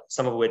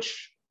 some of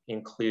which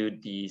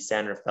include the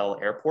San Rafael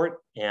Airport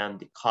and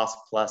the Cost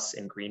Plus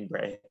in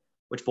Greenbrae,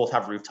 which both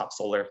have rooftop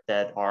solar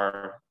that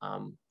are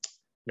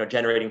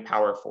generating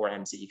power for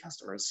MCE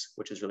customers,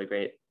 which is really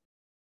great.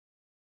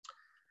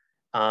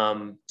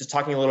 Just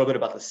talking a little bit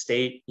about the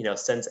state,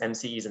 since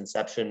MCE's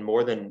inception,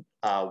 more than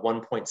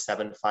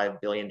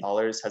 $1.75 billion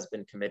has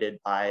been committed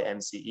by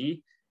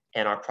MCE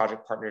and our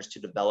project partners to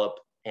develop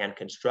and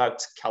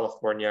construct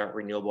California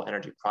renewable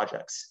energy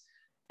projects.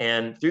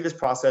 And through this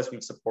process,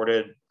 we've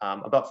supported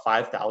about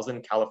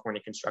 5,000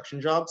 California construction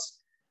jobs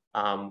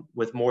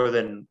with more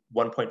than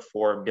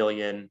 1.4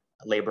 million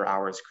labor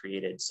hours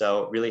created.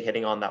 So really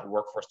hitting on that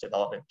workforce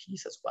development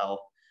piece as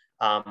well.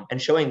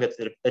 And showing that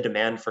the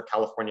demand for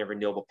California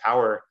renewable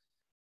power,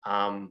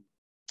 and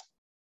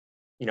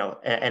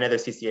other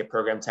CCA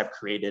programs have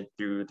created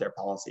through their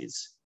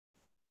policies.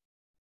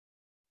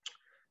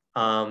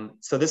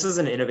 So this is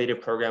an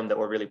innovative program that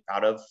we're really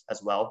proud of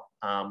as well.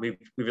 We've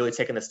really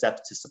taken the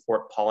step to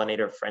support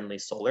pollinator-friendly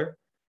solar.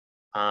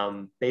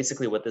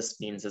 Basically what this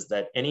means is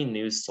that any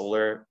new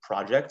solar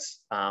project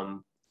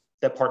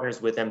that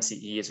partners with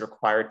MCE is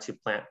required to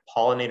plant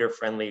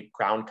pollinator-friendly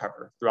ground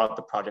cover throughout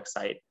the project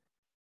site.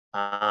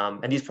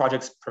 And these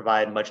projects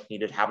provide much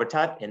needed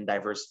habitat and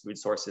diverse food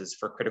sources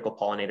for critical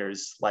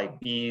pollinators like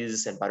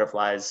bees and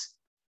butterflies.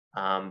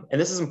 And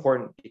this is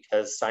important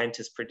because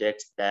scientists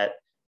predict that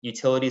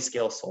utility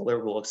scale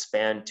solar will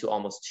expand to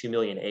almost 2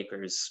 million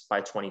acres by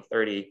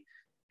 2030.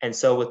 And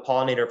so with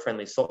pollinator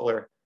friendly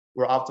solar,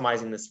 we're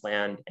optimizing this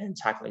land and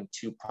tackling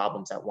two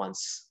problems at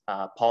once,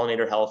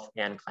 pollinator health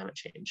and climate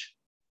change.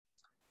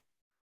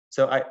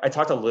 So I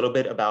talked a little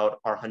bit about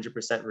our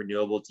 100%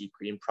 renewable deep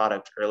green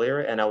product earlier,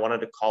 and I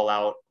wanted to call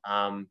out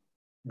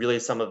really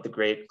some of the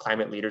great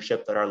climate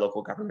leadership that our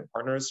local government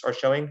partners are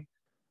showing.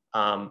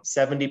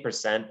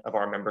 70% of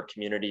our member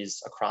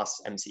communities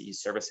across MCE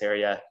service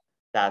area,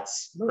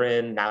 that's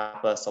Marin,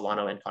 Napa,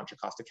 Solano, and Contra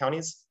Costa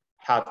counties,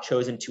 have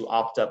chosen to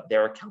opt up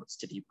their accounts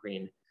to deep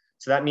green.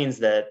 So that means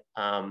that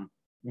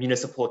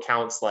municipal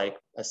accounts like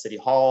a city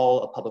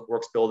hall, a public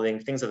works building,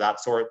 things of that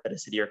sort that a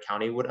city or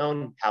county would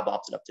own have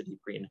opted up to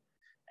deep green.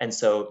 And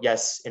so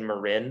yes, in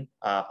Marin,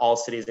 all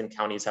cities and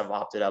counties have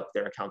opted up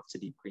their accounts to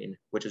deep green,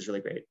 which is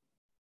really great.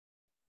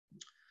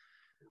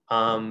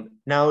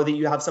 Now that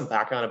you have some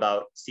background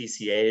about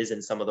CCAs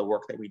and some of the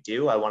work that we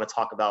do, I want to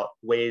talk about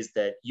ways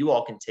that you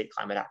all can take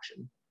climate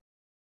action.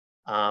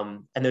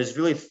 And there's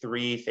really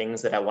three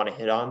things that I want to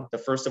hit on. The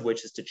first of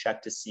which is to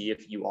check to see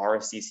if you are a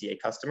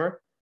CCA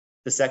customer.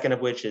 The second of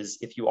which is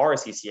if you are a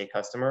CCA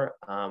customer,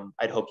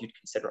 I'd hope you'd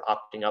consider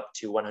opting up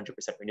to 100%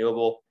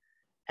 renewable.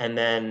 And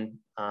then,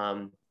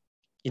 a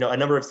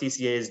number of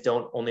CCAs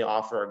don't only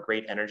offer a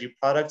great energy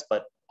product,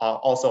 but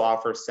also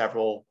offer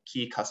several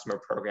key customer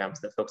programs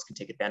that folks can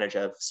take advantage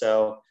of.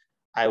 So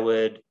I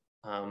would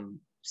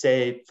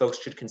say folks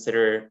should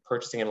consider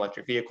purchasing an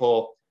electric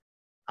vehicle,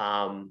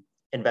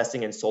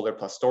 investing in solar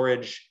plus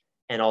storage,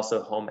 and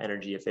also home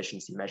energy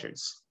efficiency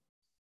measures.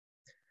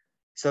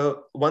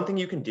 So one thing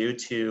you can do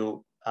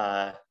to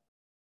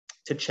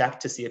check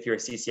to see if you're a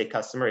CCA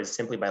customer is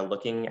simply by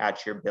looking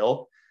at your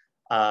bill.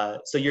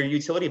 So your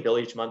utility bill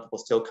each month will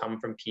still come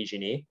from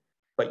PG&E,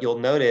 but you'll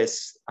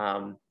notice,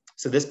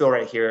 so this bill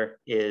right here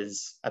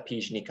is a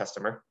PG&E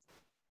customer,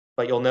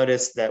 but you'll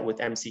notice that with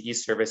MCE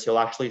service, you'll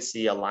actually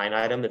see a line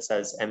item that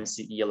says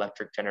MCE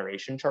electric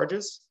generation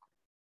charges.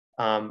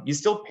 You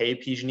still pay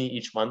PG&E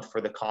each month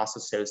for the costs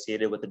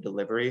associated with the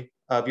delivery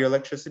of your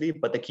electricity,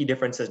 but the key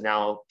difference is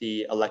now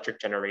the electric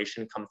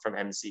generation comes from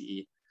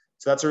MCE.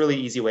 So that's a really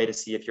easy way to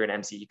see if you're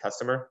an MCE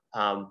customer.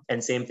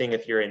 And same thing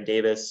if you're in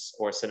Davis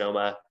or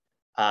Sonoma,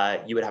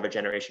 you would have a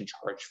generation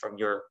charge from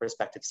your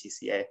respective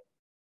CCA.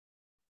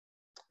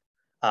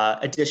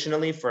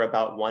 Additionally, for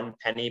about 1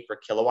 penny per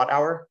kilowatt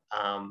hour,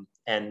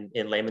 and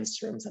in layman's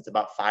terms, that's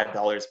about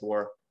 $5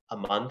 more a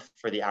month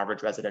for the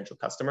average residential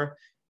customer,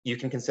 you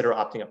can consider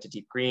opting up to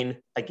deep green.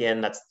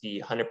 Again, that's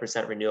the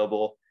 100%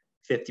 renewable,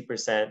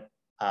 50%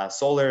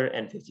 solar,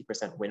 and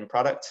 50% wind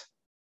product.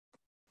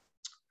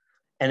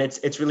 And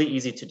it's really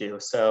easy to do.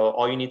 So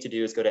all you need to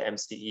do is go to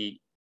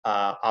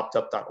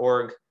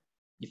mceoptup.org.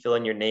 You fill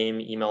in your name,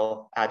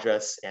 email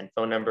address, and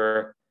phone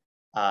number,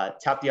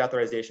 tap the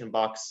authorization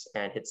box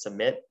and hit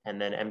submit,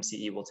 and then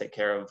MCE will take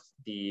care of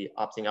the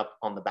opting up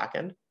on the back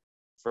end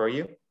for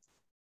you.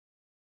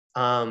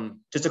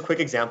 Just a quick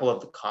example of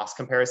the cost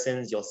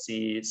comparisons. You'll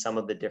see some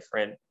of the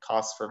different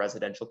costs for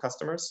residential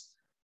customers.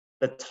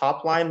 The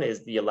top line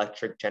is the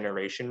electric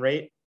generation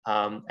rate.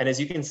 And as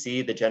you can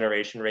see, the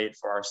generation rate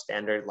for our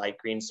standard light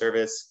green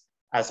service,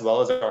 as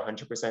well as our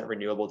 100%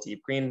 renewable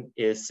deep green,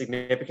 is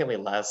significantly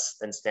less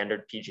than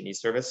standard PG&E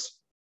service.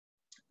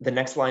 The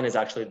next line is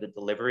actually the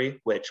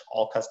delivery, which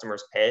all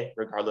customers pay,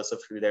 regardless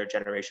of who their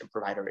generation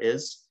provider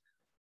is.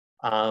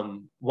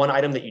 One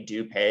item that you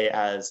do pay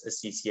as a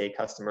CCA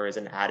customer is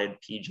an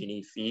added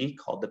PG&E fee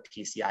called the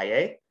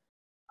PCIA.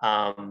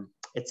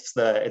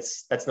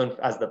 That's known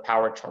as the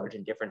power charge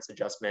and difference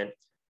adjustment.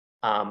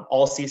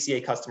 All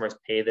CCA customers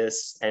pay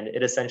this, and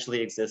it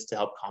essentially exists to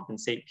help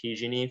compensate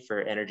PG&E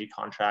for energy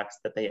contracts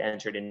that they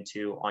entered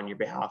into on your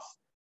behalf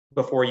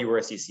before you were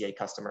a CCA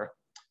customer.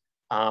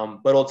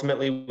 But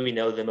ultimately, we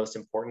know the most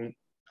important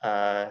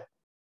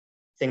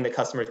thing that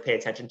customers pay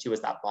attention to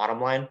is that bottom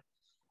line.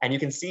 And you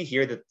can see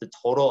here that the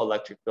total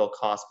electric bill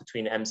cost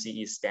between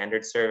MCE's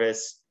standard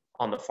service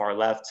on the far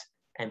left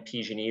and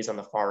PG&E's on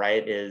the far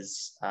right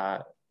is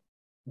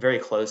very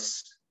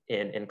close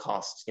in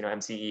cost. You know,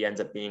 MCE ends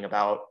up being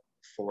about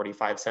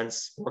 45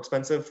 cents more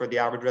expensive for the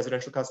average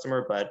residential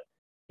customer, but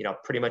you know,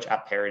 pretty much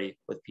at parity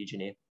with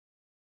PG&E.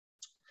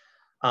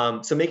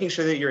 So making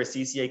sure that you're a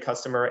CCA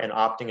customer and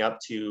opting up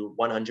to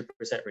 100%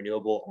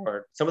 renewable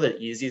are some of the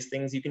easiest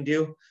things you can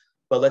do.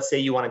 But let's say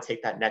you want to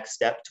take that next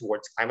step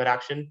towards climate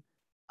action.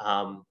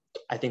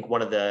 I think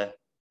one of the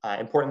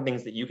important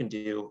things that you can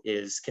do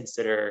is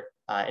consider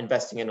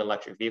investing in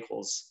electric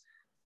vehicles.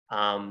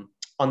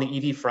 On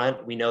the EV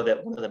front, we know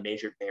that one of the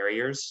major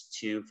barriers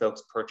to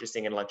folks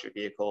purchasing an electric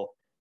vehicle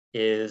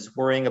is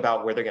worrying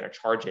about where they're going to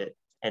charge it.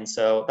 And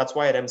so that's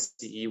why at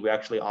MCE, we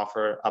actually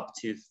offer up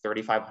to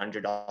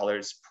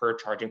 $3,500 per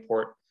charging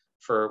port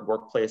for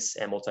workplace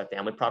and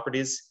multifamily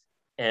properties.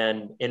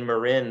 And in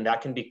Marin,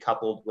 that can be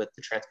coupled with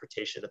the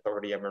Transportation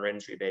Authority of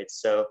Marin's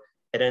rebates. So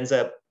it ends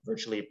up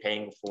virtually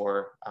paying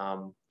for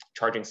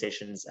charging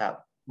stations at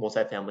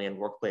multifamily and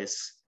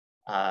workplace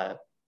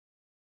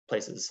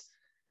places.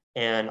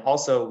 And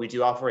also, we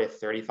do offer a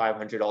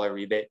 $3,500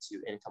 rebate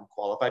to income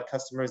qualified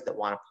customers that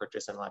want to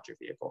purchase an electric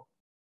vehicle.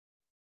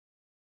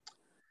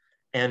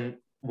 And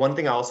one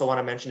thing I also want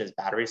to mention is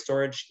battery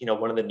storage. You know,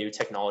 one of the new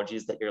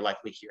technologies that you're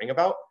likely hearing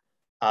about.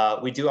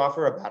 We do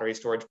offer a battery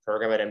storage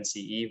program at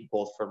MCE,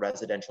 both for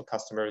residential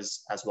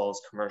customers as well as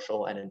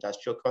commercial and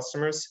industrial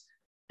customers.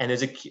 And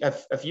there's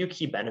a few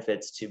key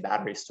benefits to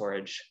battery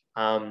storage.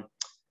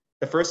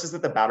 The first is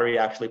that the battery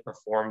actually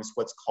performs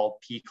what's called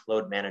peak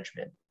load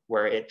management,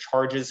 where it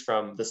charges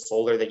from the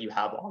solar that you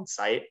have on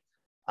site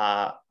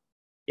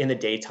in the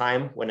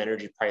daytime when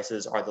energy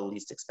prices are the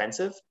least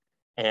expensive.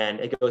 And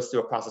it goes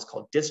through a process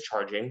called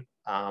discharging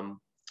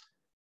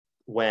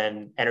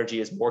when energy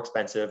is more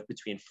expensive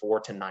between 4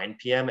 to 9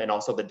 p.m. and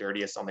also the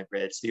dirtiest on the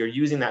grid. So you're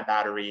using that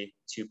battery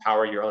to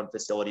power your own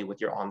facility with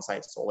your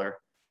on-site solar.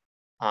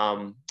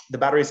 The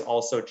battery is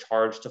also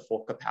charged to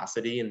full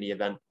capacity in the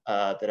event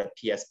that a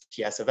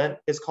PSPS event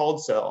is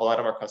called. So a lot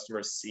of our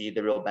customers see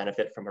the real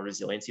benefit from a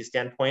resiliency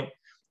standpoint.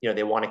 You know,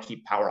 they want to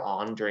keep power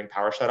on during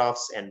power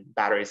shutoffs, and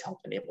batteries help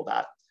enable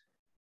that.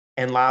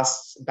 And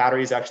last,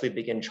 batteries actually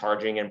begin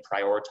charging and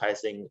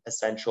prioritizing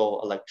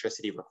essential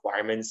electricity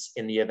requirements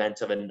in the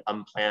event of an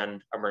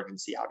unplanned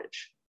emergency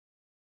outage.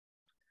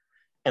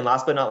 And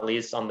last but not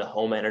least, on the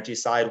home energy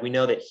side, we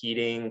know that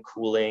heating,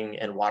 cooling,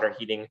 and water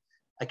heating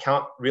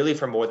account really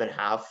for more than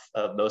half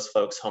of most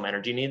folks' home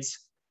energy needs.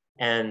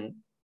 And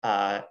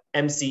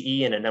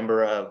MCE and a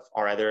number of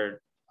our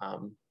other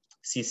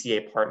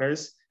CCA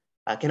partners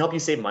can help you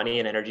save money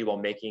and energy while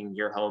making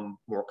your home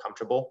more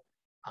comfortable.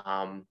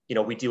 You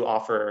know, we do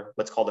offer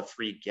what's called a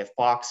free gift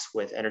box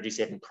with energy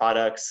saving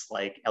products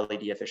like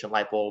LED efficient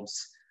light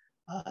bulbs,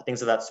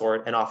 things of that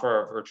sort, and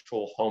offer a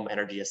virtual home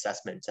energy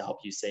assessment to help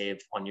you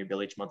save on your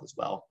bill each month as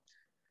well.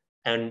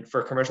 And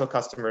for commercial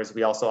customers,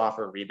 we also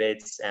offer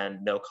rebates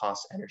and no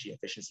cost energy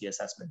efficiency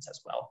assessments as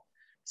well.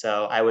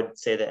 So I would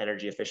say that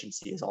energy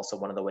efficiency is also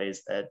one of the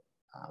ways that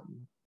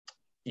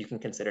you can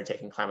consider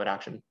taking climate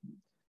action.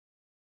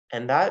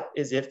 And that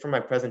is it for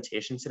my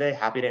presentation today.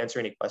 Happy to answer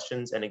any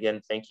questions. And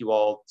again, thank you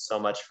all so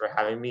much for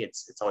having me.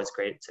 It's always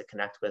great to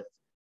connect with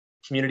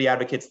community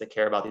advocates that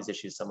care about these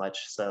issues so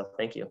much. So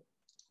thank you.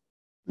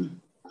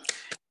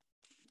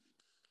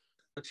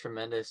 A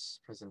tremendous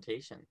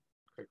presentation.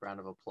 Quick round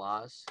of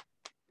applause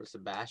for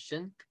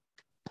Sebastian.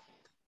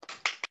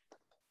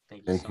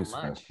 Thank you so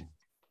much.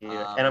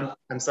 Yeah. And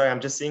I'm sorry,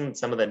 I'm just seeing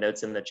some of the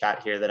notes in the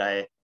chat here that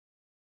I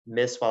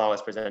missed while I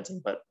was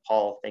presenting, but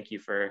Paul, thank you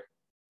for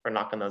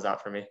knocking those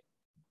out for me.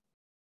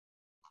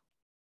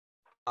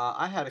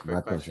 I had a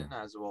quick question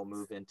as we'll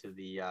move into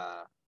the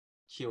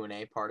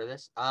Q&A part of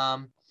this.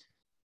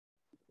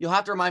 You'll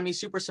have to remind me,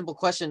 super simple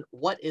question.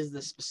 What is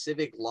the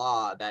specific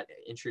law that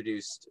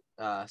introduced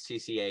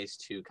CCAs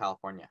to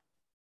California?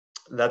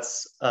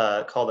 That's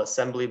called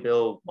Assembly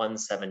Bill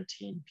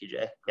 117,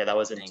 PJ. Yeah, that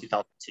was in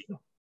 2002.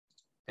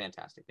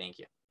 Fantastic, thank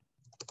you.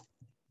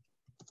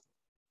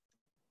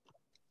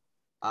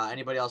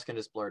 Anybody else can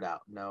just blurt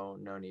out. No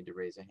need to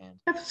raise a hand.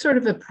 I have sort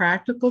of a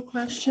practical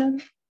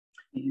question.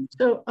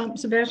 So,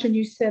 Sebastian,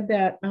 you said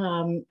that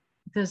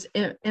does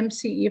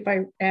MCE, if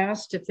I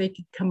asked if they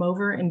could come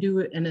over and do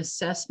an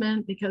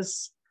assessment,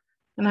 because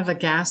I don't have a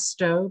gas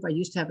stove. I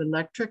used to have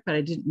electric, but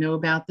I didn't know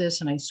about this,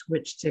 and I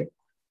switched to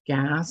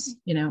gas,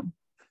 you know,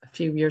 a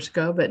few years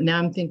ago. But now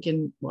I'm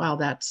thinking, wow,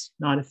 that's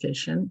not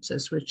efficient. So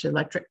switch to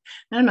electric.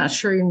 And I'm not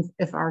sure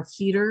if our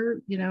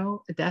heater, you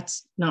know,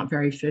 that's not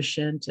very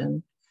efficient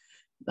and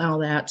all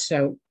that.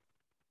 So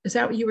is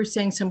that what you were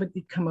saying? Somebody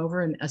could come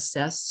over and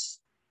assess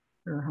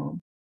your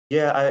home?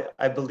 Yeah,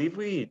 I believe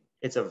we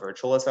it's a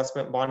virtual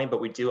assessment, Bonnie,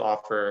 but we do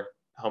offer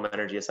home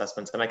energy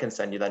assessments, and I can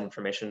send you that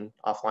information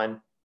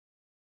offline.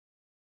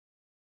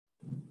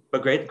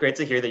 But great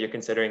to hear that you're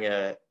considering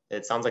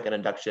it sounds like an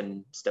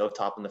induction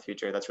stovetop in the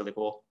future. That's really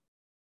cool.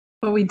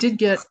 But we did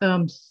get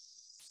on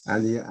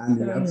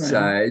the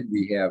upside,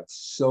 we have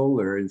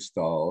solar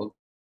installed,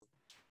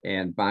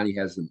 and Bonnie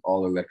has an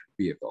all-electric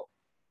vehicle.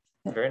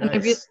 Very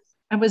nice.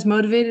 I was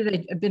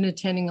motivated. I've been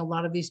attending a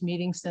lot of these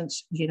meetings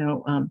since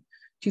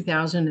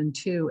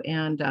 2002,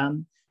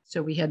 and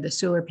so we had the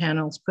solar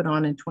panels put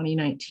on in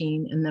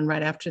 2019, and then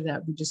right after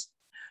that, we just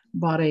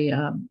bought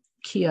a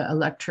Kia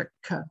electric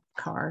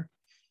car.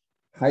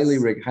 Highly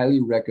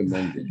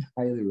recommended.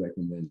 Highly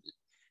recommended.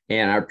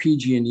 And our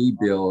PG&E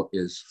bill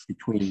is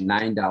between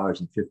 $9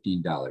 and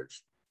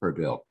 $15 per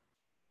bill.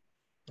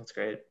 That's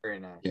great. Very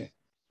nice. Yeah.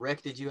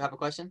 Rick, did you have a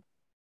question?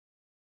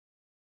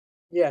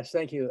 Yes,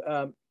 thank you.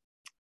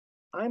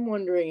 I'm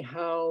wondering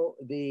how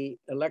the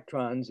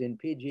electrons in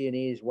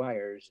PG&E's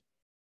wires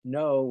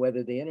know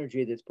whether the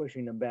energy that's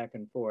pushing them back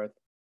and forth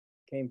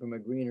came from a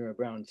green or a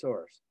brown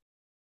source.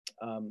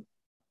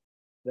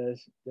 The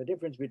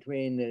difference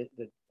between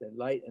the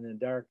light and the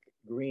dark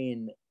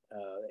green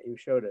you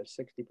showed us,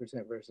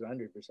 60% versus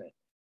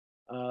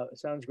 100%.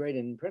 Sounds great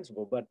in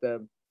principle, but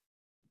the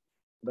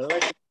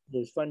electron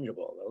is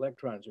fungible. The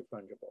electrons are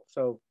fungible.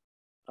 So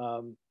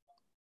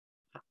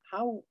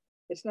how,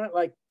 it's not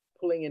like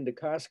pulling into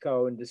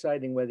Costco and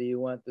deciding whether you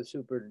want the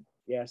super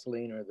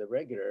gasoline or the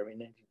regular. I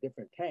mean, it's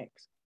different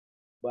tanks,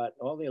 but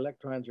all the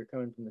electrons are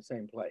coming from the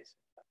same place.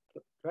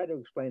 Try to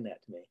explain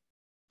that to me.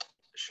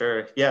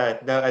 Sure. Yeah.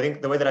 No, I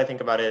think the way that I think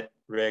about it,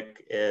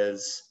 Rick,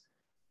 is,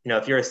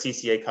 if you're a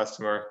CCA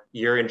customer,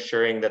 you're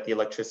ensuring that the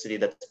electricity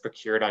that's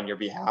procured on your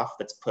behalf,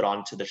 that's put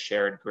onto the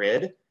shared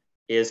grid,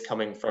 is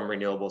coming from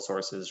renewable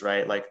sources,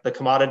 right? Like the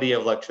commodity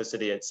of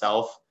electricity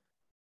itself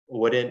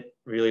wouldn't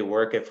really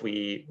work if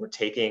we were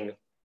taking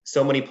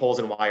so many poles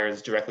and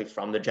wires directly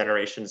from the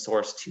generation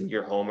source to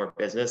your home or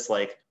business.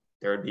 Like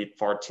there would be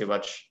far too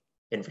much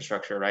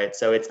infrastructure, right?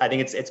 So I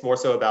think it's more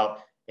so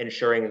about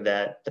ensuring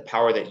that the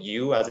power that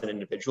you as an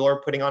individual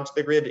are putting onto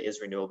the grid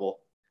is renewable.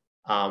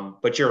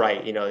 But you're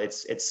right,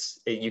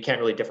 you can't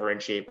really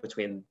differentiate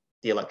between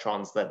the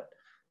electrons that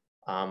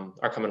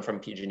are coming from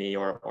PG&E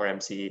or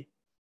MCE.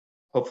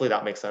 Hopefully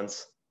that makes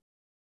sense.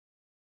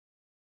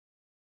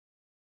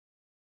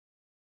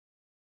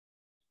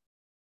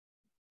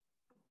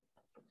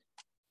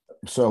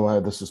 So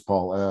this is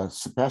Paul.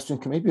 Sebastian,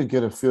 can maybe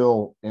get a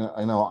feel?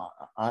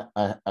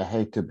 I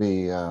hate to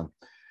be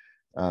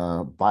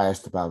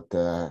biased about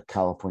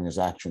California's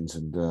actions,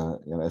 and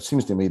it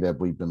seems to me that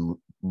we've been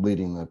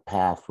leading the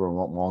path for a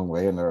long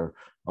way, and there are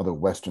other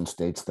Western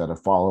states that are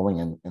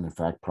following, and in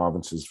fact,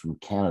 provinces from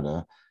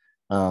Canada.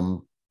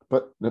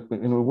 But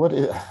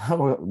how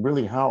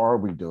are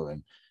we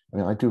doing? I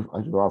mean, I do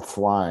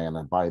fly and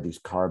I buy these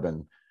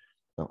carbon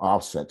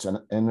offsets, and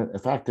the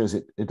fact is,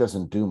 it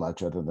doesn't do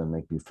much other than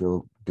make me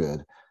feel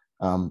good.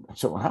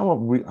 So how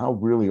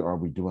really are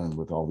we doing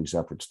with all these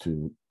efforts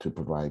to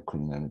provide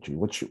clean energy?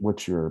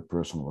 What's your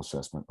personal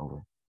assessment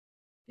over?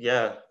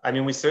 Yeah, I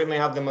mean, we certainly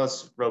have the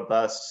most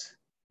robust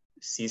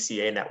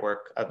CCA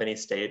network of any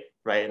state,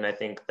 right? And I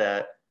think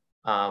that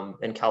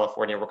in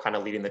California, we're kind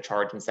of leading the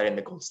charge and setting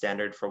the gold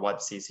standard for what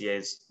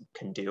CCAs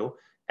can do,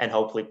 and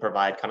hopefully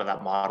provide kind of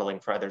that modeling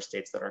for other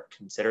states that are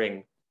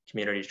considering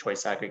community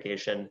choice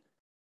aggregation.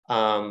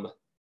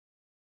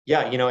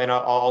 Yeah, and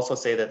I'll also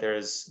say that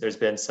there's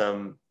been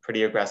some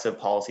pretty aggressive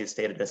policies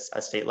stated at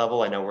a state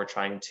level. I know we're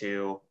trying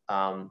to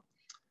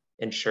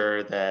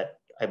ensure that,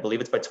 I believe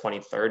it's by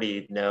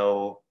 2030,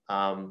 no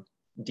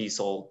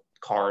diesel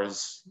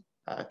cars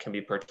can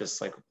be purchased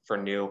like for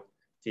new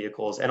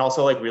vehicles, and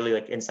also really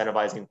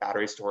incentivizing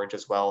battery storage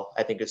as well,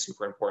 I think is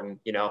super important.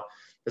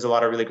 There's a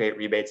lot of really great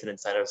rebates and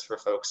incentives for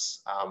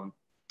folks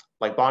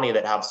like Bonnie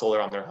that have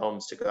solar on their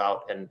homes to go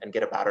out and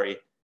get a battery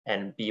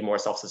and be more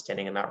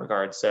self-sustaining in that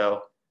regard.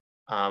 So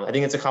I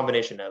think it's a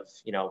combination of,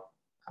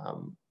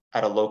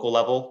 at a local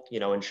level,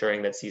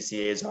 ensuring that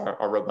CCAs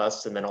are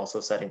robust, and then also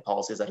setting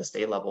policies at a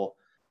state level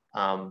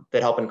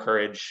that help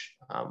encourage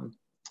kind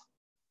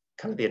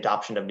of the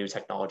adoption of new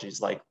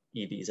technologies like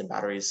EVs and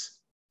batteries.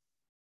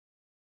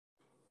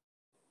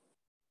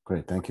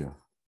 Great, thank you.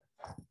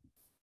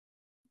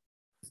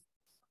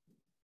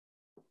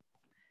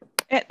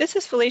 This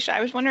is Felicia.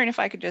 I was wondering if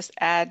I could just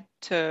add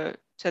to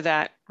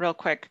that real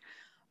quick.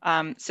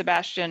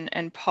 Sebastian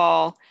and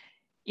Paul,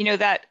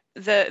 that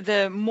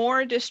the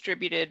more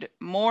distributed,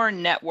 more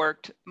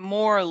networked,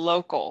 more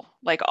local,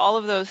 like all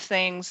of those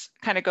things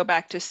kind of go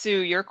back to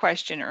Sue, your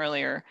question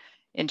earlier,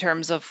 in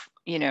terms of,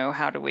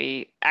 how do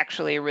we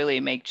actually really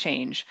make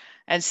change?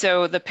 And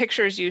so the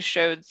pictures you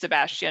showed,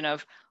 Sebastian,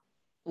 of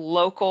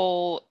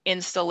local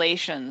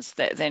installations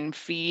that then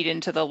feed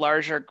into the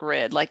larger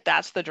grid, like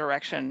that's the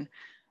direction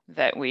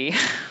that we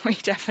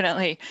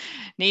definitely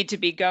need to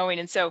be going.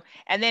 And so,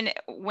 and then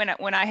when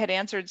I had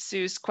answered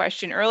Sue's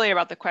question earlier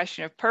about the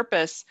question of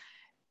purpose,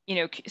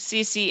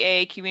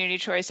 CCA, community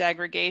choice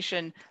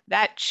aggregation,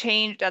 that's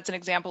an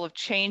example of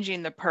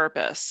changing the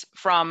purpose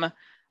from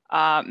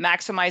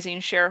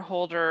maximizing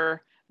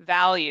shareholder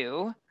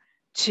value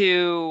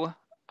to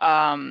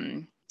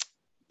putting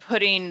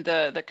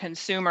the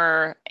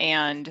consumer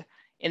and,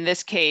 in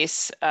this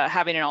case,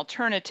 having an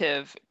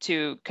alternative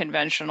to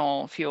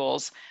conventional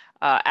fuels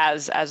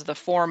as the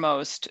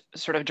foremost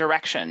sort of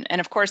direction. And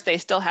of course, they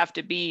still have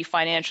to be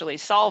financially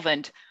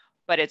solvent,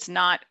 but it's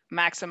not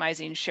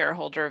maximizing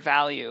shareholder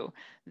value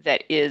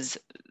that is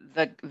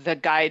the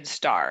guide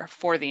star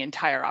for the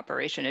entire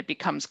operation. It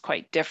becomes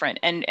quite different.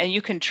 And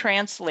you can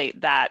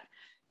translate that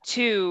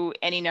to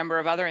any number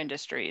of other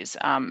industries,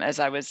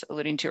 as I was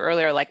alluding to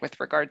earlier, like with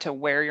regard to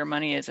where your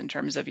money is in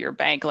terms of your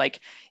bank.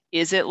 Like,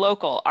 is it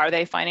local? Are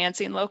they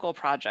financing local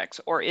projects?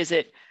 Or is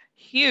it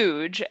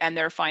huge and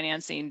they're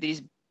financing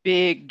these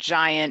big,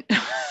 giant,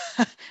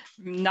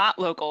 not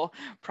local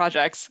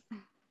projects?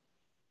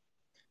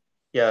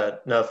 Yeah,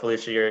 no,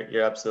 Felicia,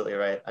 you're absolutely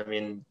right. I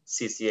mean,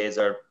 CCAs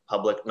are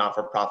public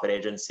not-for-profit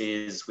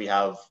agencies. We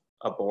have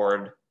a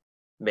board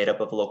made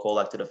up of local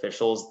elected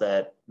officials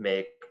that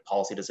make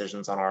policy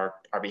decisions on our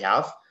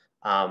behalf.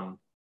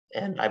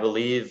 And I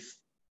believe,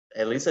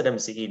 at least at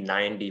MCE,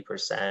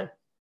 90%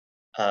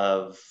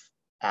 of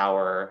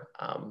our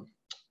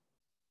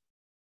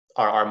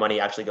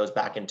money actually goes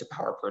back into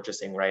power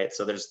purchasing, right?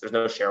 So there's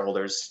no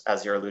shareholders,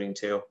 as you're alluding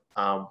to,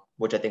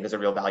 which I think is a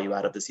real value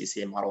out of the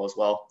CCA model as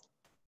well.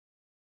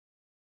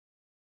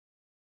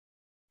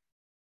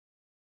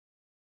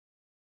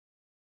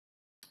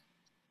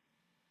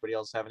 Anybody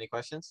else have any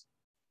questions?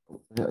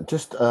 Yeah,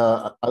 just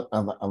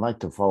I'd like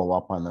to follow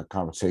up on the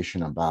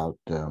conversation about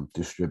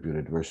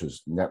distributed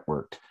versus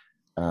networked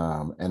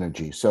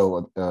energy.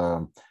 So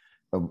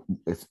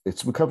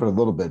it's we covered a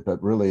little bit,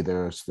 but really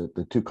there's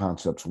the two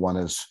concepts. One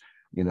is,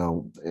 you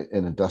know,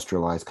 in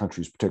industrialized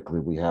countries,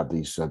 particularly, we have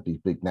these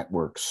big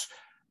networks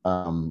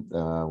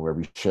where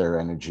we share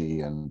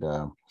energy, and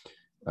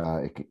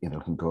it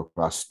can go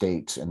across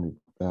states, and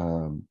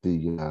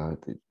the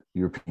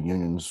European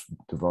Union's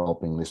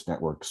developing this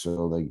network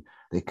so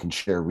they can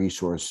share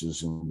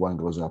resources, and one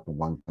goes up and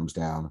one comes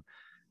down,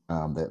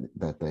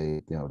 that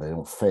they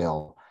don't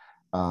fail.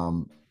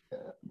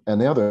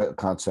 And the other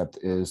concept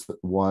is that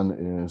one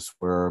is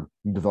where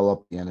you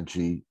develop the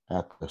energy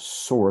at the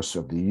source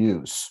of the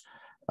use.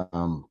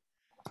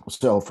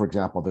 So, for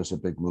example, there's a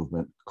big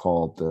movement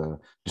called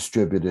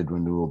distributed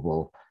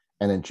renewable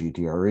energy,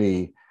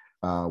 DRE,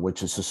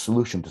 which is a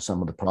solution to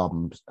some of the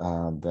problems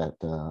that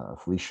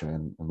Felicia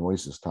and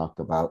Moises talked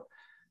about.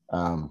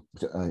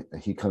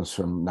 He comes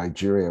from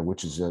Nigeria,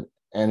 which is an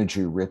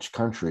energy-rich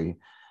country,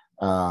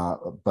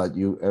 but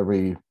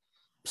every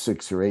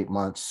 6 or 8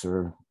 months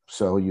or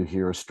so, you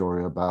hear a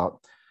story about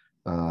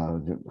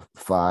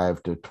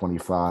 5 to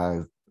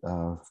 25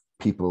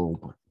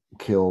 people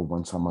killed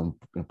when someone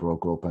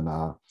broke open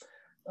a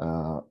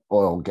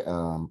oil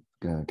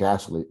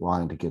gas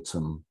line to get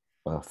some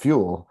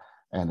fuel,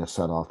 and it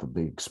set off a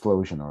big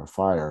explosion or a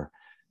fire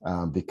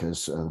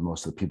because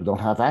most of the people don't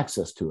have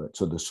access to it.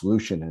 So the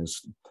solution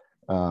is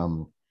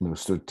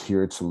sort of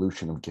tiered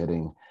solution of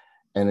getting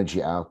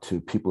energy out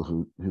to people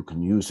who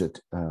can use it,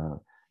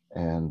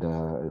 and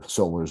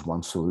solar is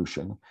one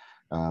solution,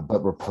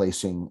 but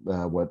replacing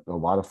what a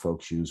lot of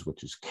folks use,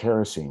 which is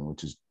kerosene,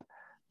 which is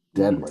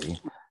deadly.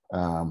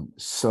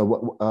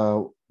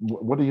 So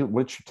what's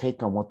your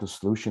take on what the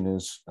solution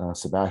is,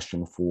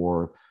 Sebastian,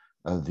 for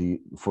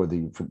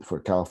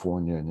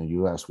California and the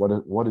U.S.?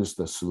 What is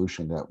the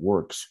solution that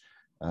works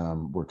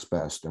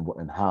best,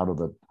 and how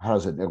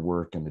does it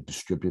network and the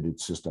distributed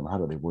system, how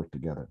do they work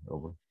together?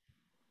 Over.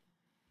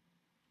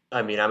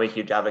 I mean, I'm a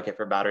huge advocate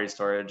for battery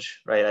storage,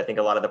 right? I think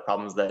a lot of the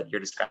problems that you're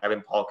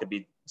describing, Paul, could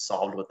be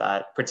solved with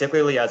that,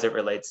 particularly as it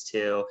relates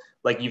to,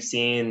 like you've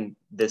seen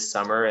this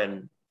summer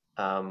and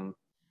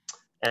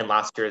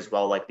last year as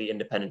well, like the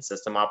independent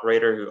system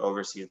operator who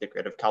oversees the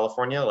grid of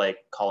California, like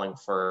calling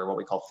for what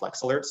we call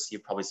flex alerts.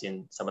 You've probably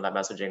seen some of that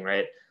messaging,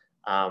 right?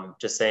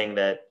 Just saying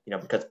that,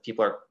 because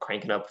people are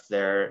cranking up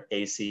their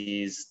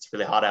ACs, it's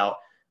really hot out,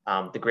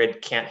 the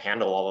grid can't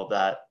handle all of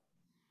that,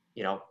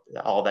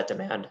 all of that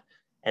demand.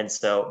 And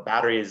so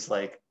batteries,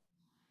 like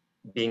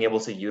being able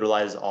to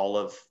utilize all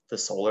of the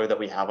solar that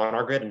we have on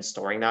our grid and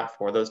storing that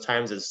for those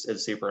times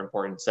is super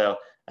important. So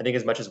I think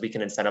as much as we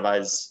can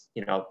incentivize,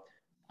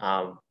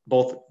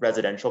 both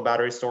residential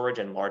battery storage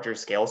and larger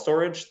scale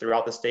storage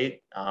throughout the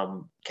state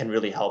can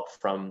really help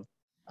from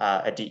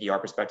a DER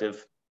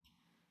perspective,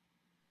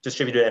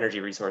 distributed energy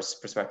resource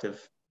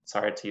perspective.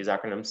 Sorry to use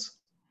acronyms.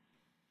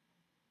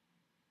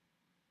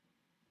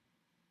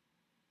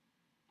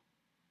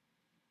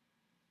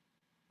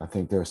 I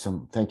think there's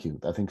some, thank you.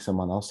 I think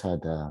someone else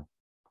had a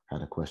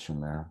question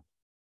there.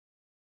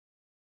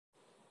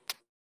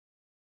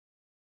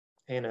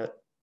 Hey, Annette.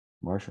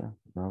 Marcia,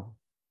 no?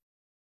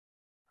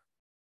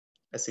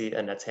 I see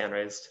Annette's hand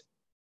raised.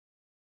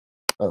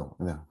 Oh,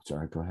 no,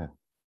 sorry, go ahead.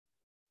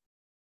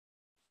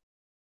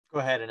 Go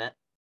ahead, Annette.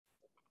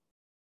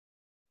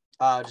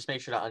 Just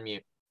make sure to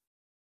unmute.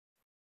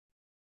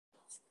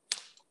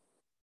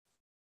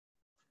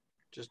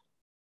 Just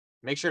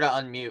make sure to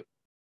unmute.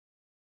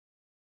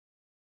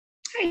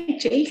 Hi,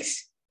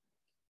 Jace.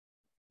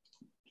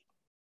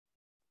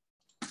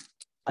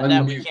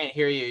 Annette, we can't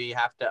hear you. You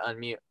have to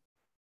unmute.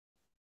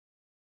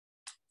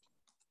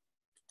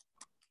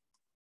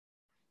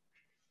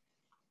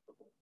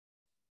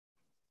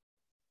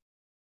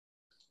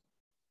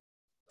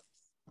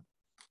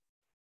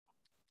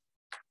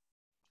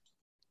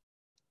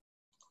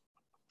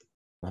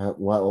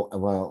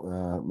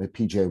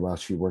 PJ, while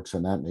she works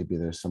on that, maybe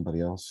there's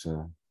somebody else.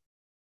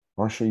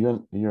 Marcia,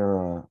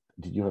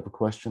 did you have a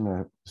question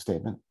or a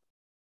statement?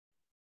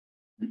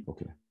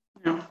 Okay.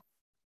 No.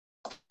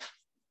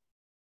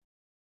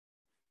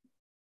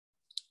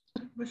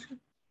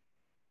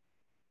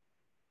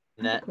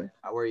 Annette,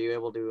 were you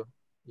able to,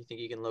 you think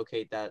you can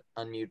locate that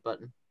unmute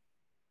button?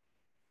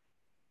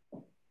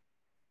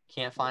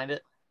 Can't find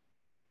it?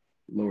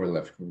 Lower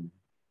left corner.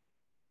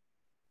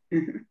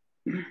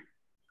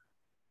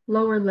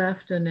 Lower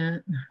left,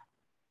 Annette.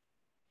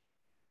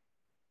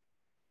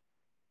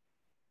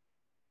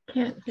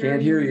 Can't hear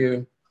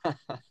you.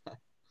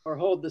 Or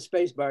hold the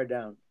space bar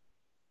down.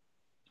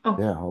 Oh.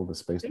 Yeah, hold the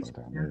space bar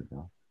down. There you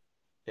go.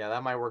 Yeah,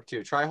 that might work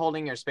too. Try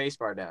holding your space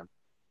bar down.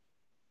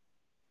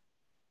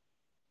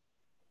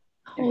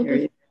 Hold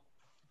it.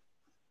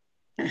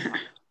 Dang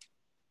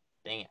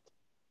it.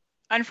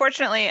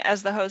 Unfortunately,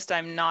 as the host,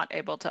 I'm not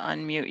able to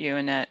unmute you,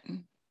 Annette.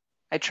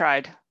 I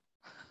tried.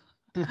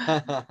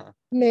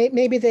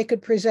 Maybe they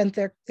could present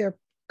their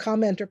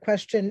comment or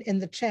question in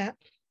the chat.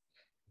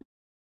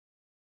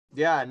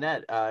 Yeah,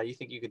 Annette, you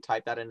think you could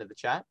type that into the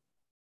chat?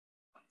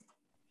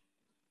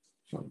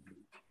 Do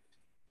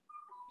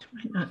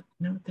I not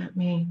know what that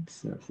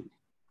means?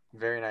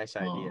 Very nice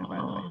idea, by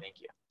the way.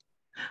 Thank you.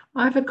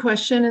 I have a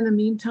question in the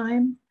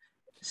meantime.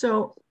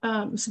 So,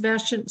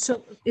 Sebastian,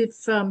 so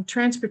if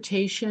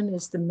transportation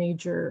is the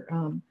major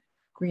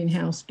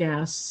greenhouse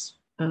gas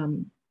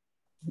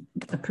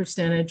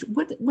percentage,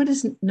 what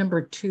is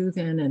number 2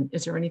 then? And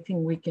is there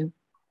anything we can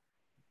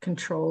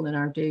control in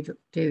our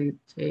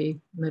day-to-day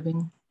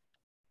living?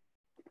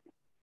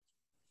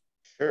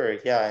 Sure,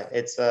 yeah,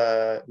 it's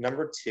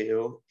number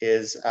 2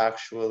 is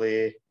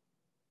actually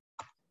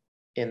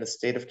in the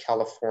state of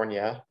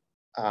California,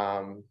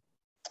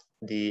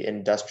 the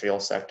industrial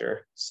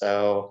sector.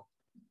 So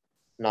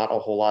not a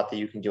whole lot that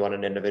you can do on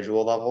an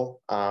individual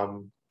level, I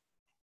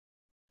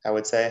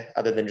would say,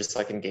 other than just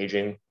like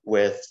engaging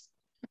with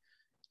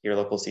your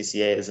local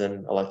CCAs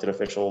and elected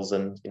officials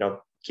and, you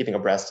know, keeping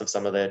abreast of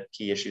some of the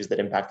key issues that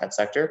impact that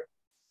sector.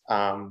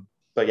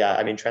 But yeah,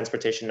 I mean,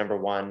 transportation, number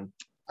 1,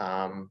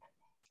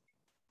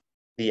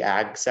 the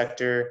ag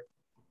sector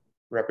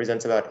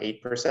represents about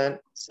 8%,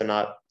 so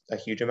not a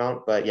huge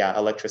amount, but yeah,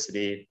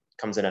 electricity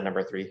comes in at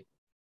number 3.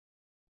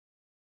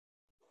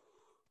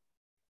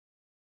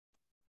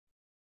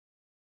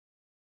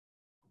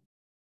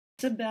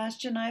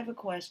 Sebastian, I have a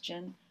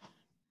question.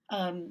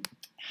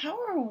 How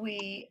are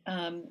we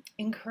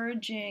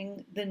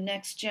encouraging the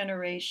next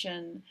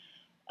generation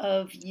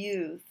of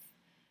youth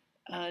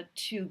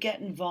to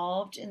get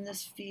involved in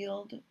this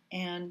field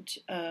and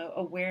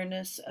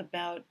awareness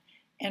about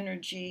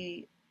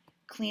energy,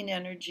 clean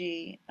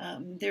energy?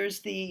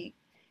 There's the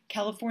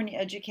California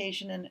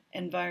Education and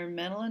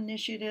Environmental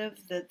Initiative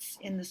that's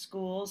in the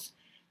schools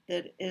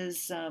that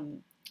is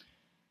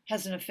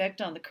has an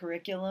effect on the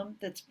curriculum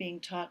that's being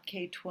taught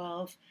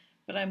K-12,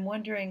 but I'm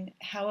wondering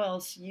how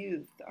else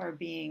youth are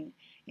being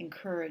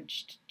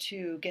encouraged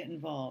to get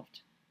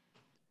involved.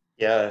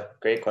 Yeah,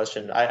 great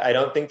question. I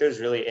don't think there's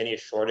really any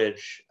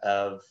shortage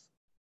of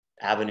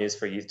avenues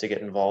for youth to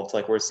get involved.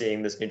 Like, we're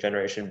seeing this new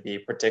generation be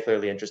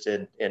particularly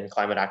interested in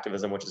climate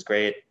activism, which is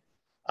great.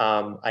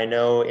 I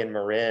know in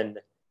Marin,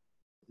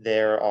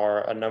 there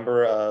are a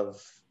number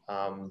of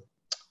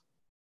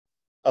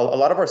a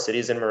lot of our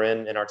cities in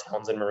Marin, in our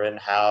towns in Marin,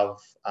 have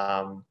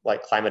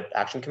like climate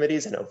action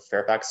committees. I know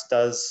Fairfax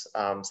does,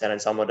 San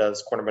Anselmo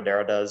does, Corte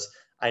Madera does.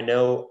 I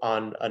know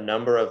on a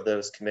number of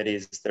those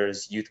committees,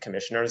 there's youth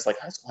commissioners, like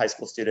high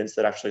school students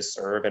that actually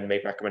serve and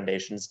make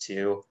recommendations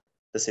to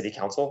the city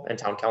council and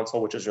town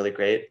council, which is really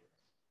great.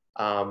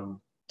 From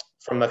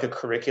like a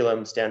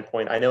curriculum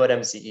standpoint, I know at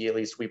MCE, at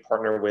least, we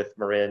partner with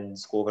Marin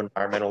School of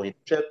Environmental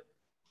Leadership,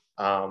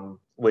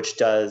 which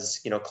does,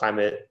 you know,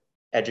 climate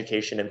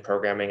education and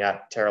programming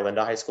at Terra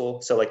Linda High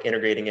School. So like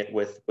integrating it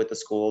with the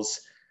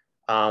schools.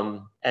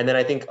 And then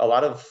I think a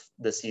lot of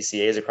the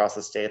CCAs across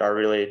the state are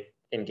really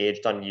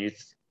engaged on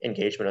youth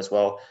engagement as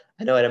well.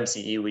 I know at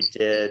MCE, we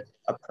did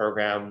a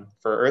program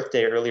for Earth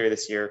Day earlier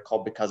this year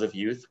called Because of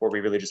Youth, where we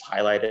really just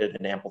highlighted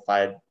and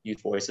amplified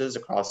youth voices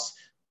across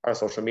our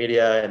social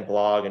media and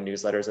blog and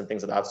newsletters and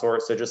things of that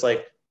sort. So just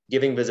like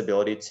giving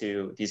visibility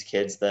to these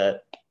kids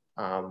that,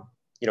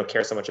 you know,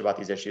 care so much about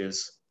these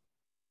issues.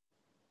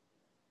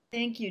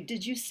 Thank you.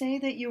 Did you say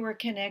that you were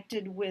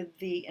connected with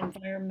the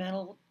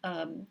environmental,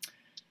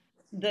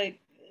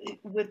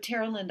 with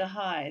Terra Linda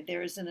High?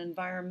 There is an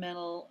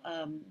environmental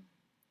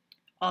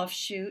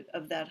offshoot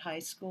of that high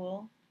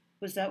school.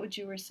 Was that what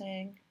you were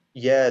saying?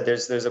 Yeah,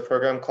 there's a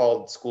program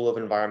called School of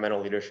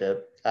Environmental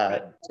Leadership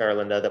at Terra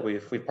Linda that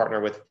we've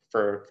partnered with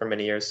for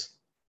many years.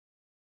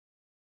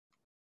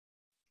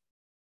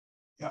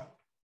 Yeah.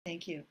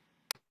 Thank you.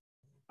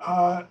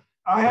 I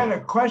had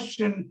a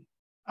question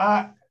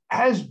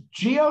Has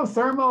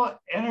geothermal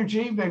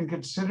energy been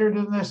considered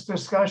in this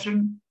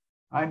discussion?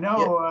 I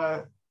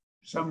know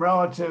some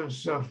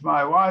relatives of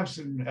my wife's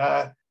in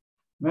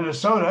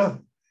Minnesota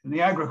in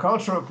the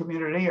agricultural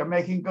community are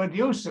making good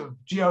use of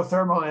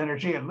geothermal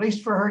energy, at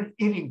least for her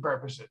heating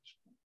purposes.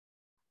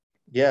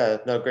 Yeah,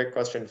 no, great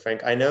question,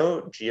 Frank. I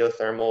know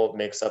geothermal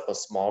makes up a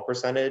small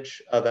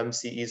percentage of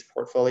MCE's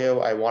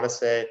portfolio. I want to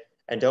say,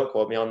 and don't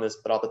quote me on this,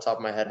 but off the top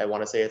of my head, I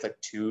want to say it's like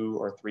 2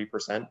 or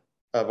 3%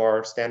 of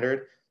our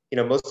standard. You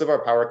know, most of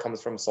our power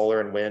comes from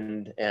solar and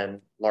wind and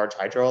large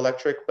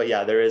hydroelectric, but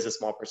yeah, there is a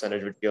small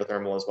percentage of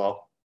geothermal as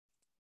well.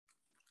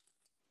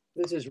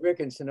 This is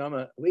Rick in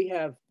Sonoma.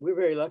 We're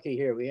very lucky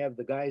here. We have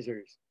the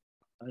geysers.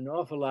 An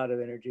awful lot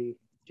of energy,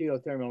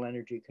 geothermal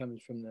energy,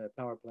 comes from the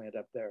power plant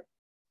up there.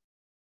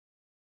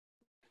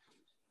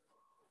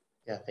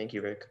 Yeah, thank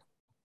you, Rick.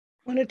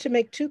 Wanted to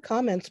make 2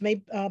 comments.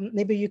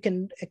 Maybe you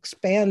can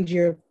expand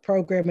your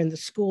program in the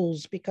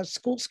schools, because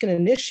schools can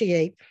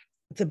initiate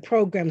the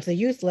programs, the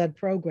youth-led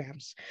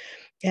programs.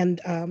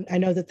 And I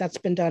know that that's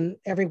been done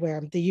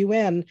everywhere. The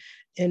UN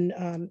in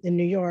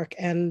New York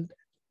and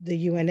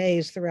the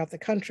UNAs throughout the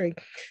country.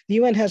 The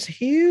UN has a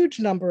huge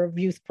number of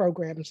youth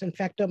programs. In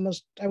fact,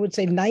 almost, I would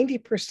say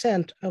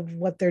 90% of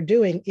what they're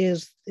doing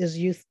is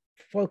youth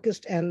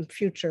focused and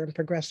future and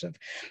progressive.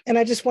 And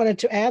I just wanted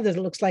to add that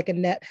it looks like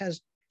Annette has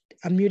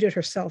unmuted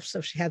herself,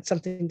 so she had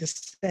something to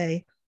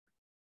say.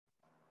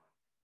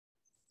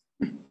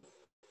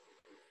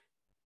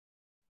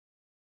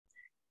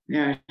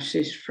 No,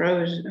 she's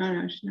frozen. Oh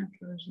no, she's not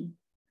frozen.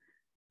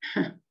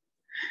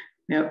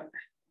 Nope.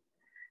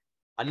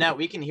 Annette,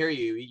 we can hear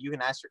you. You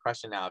can ask your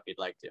question now if you'd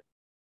like to.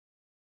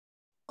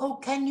 Oh,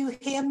 can you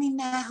hear me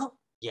now?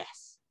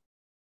 Yes.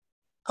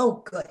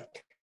 Oh, good.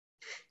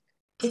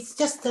 It's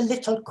just a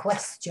little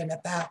question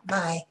about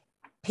my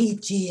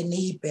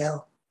PG&E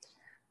bill.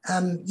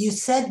 You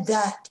said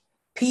that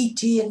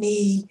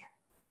PG&E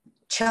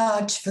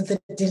charge for the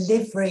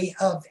delivery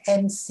of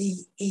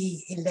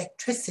MCE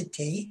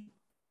electricity,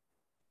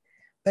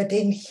 but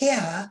in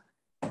here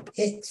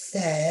it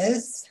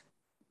says,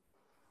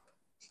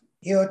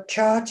 your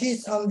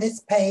charges on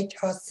this page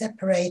are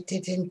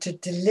separated into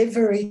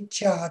delivery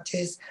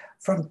charges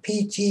from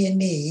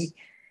PG&E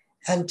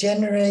and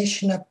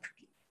generation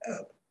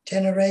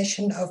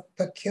of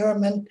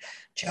procurement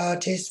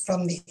charges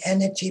from the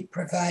energy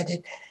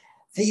provided.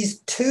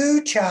 These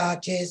 2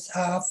 charges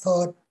are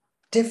for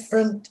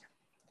different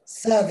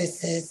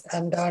services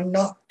and are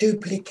not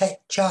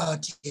duplicate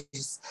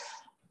charges.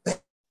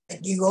 But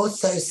you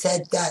also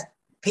said that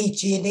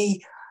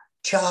PG&E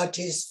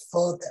charges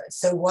for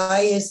so why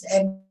is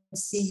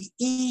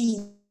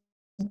MCE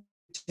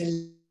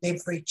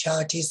delivery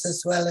charges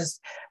as well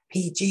as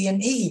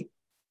PG&E?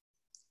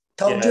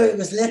 Told you it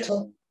was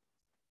little.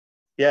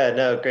 Yeah,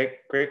 no,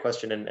 great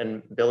question.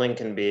 And billing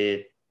can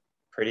be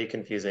pretty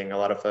confusing. A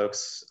lot of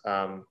folks,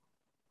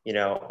 you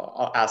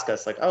know, ask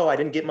us like, oh, I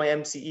didn't get my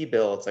MCE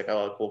bill. It's like,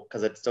 oh, cool,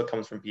 because it still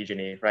comes from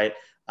PG&E, right?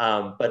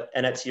 But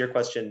to your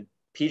question,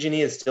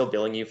 PG&E is still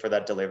billing you for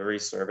that delivery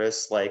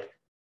service. Like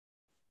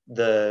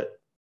the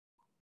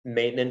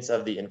maintenance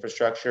of the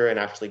infrastructure and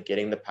actually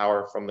getting the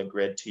power from the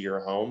grid to your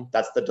home,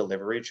 that's the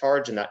delivery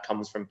charge, and that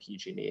comes from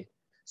PG&E.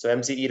 So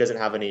MCE doesn't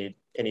have any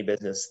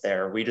business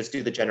there. We just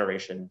do the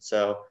generation.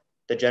 So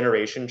the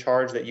generation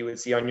charge that you would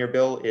see on your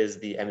bill is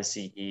the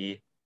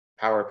MCE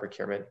power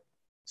procurement.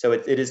 So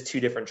it is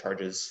 2 different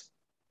charges,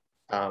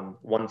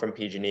 one from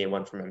PG&E and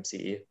one from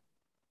MCE.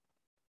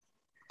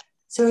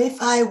 So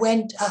if I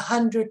went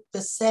 100%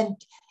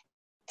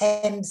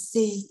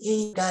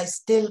 MCE, would I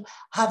still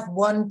have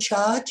 1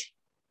 charge?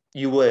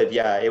 You would,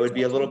 yeah. It would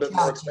be a little bit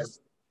more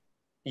expensive.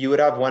 You would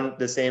have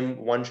the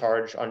same 1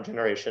 charge on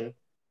generation.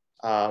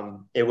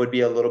 It would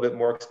be a little bit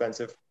more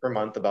expensive per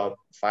month, about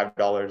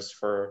 $5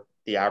 for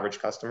the average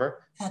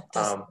customer. That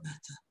doesn't matter.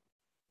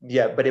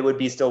 Yeah, but it would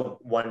be still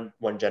one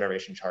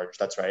generation charge.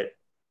 That's right.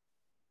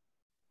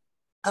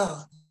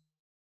 Oh,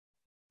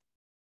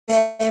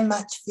 very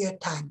much for your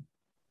time.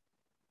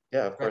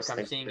 Yeah, of course.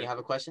 I'm seeing you have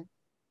a question.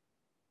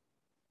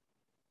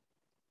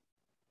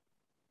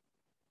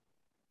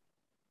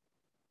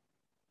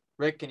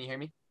 Rick, can you hear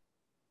me?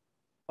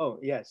 Oh,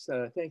 yes.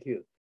 Thank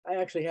you. I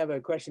actually have a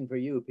question for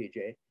you,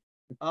 PJ.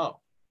 Oh.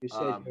 You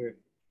said you're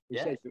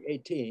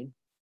 18.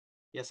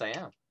 Yes, I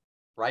am.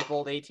 Ripe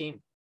old 18.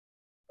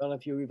 Well,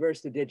 if you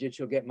reverse the digits,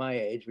 you'll get my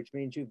age, which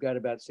means you've got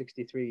about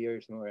 63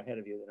 years more ahead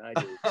of you than I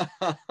do.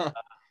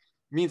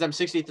 Means I'm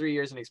 63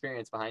 years in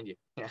experience behind you.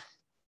 Yeah.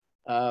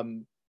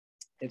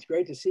 It's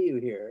great to see you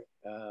here.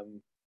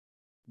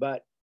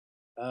 But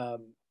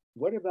what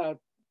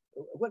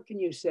can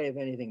you say, if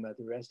anything, about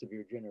the rest of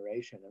your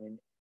generation? I mean,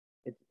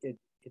 it's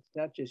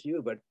not just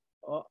you, but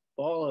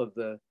all of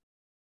the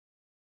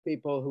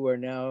people who are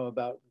now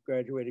about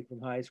graduating from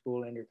high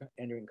school and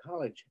entering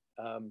college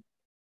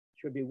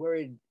should be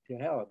worried to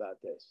hell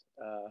about this.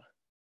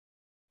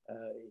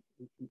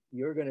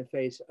 You're going to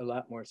face a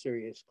lot more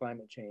serious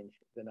climate change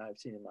than I've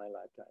seen in my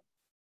lifetime.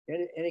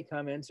 Any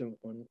comments on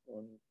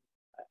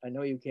I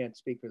know you can't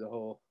speak for the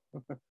whole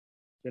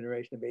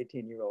generation of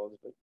 18-year-olds,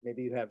 but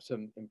maybe you have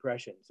some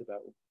impressions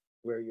about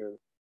where your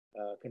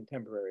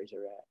contemporaries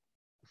are at.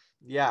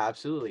 Yeah,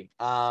 absolutely.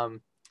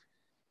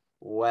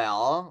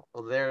 Well,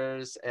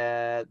 there's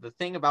the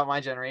thing about my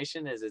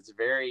generation is it's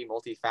very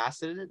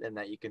multifaceted, and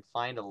that you can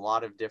find a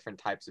lot of different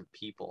types of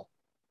people.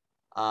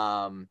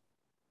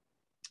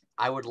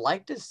 I would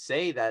like to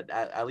say that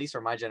at least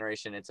for my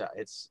generation, it's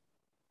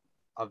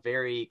a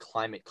very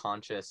climate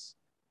conscious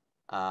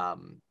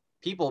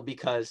people,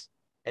 because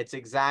it's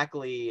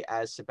exactly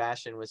as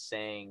Sebastian was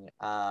saying,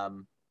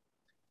 and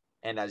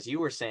as you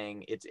were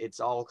saying, it's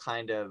all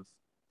kind of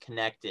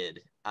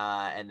connected,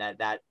 and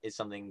that is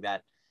something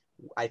that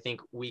I think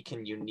we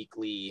can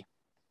uniquely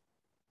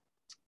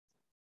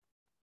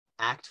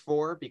act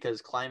for,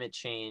 because climate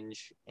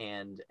change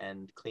and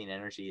clean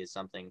energy is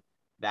something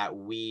that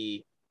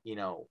we, you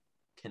know,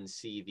 can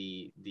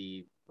see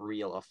the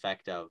real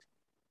effect of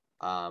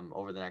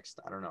over the next,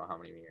 I don't know how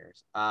many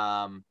years.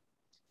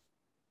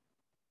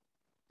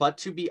 But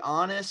to be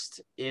honest,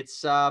 it's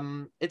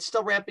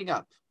still ramping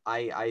up.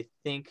 I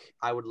think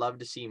I would love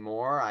to see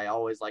more. I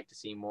always like to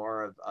see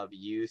more of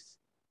youth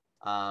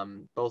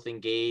both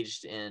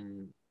engaged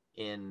in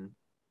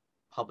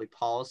public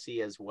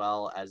policy as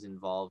well as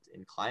involved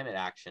in climate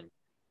action.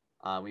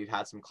 We've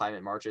had some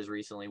climate marches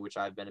recently, which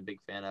I've been a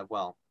big fan of.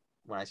 Well,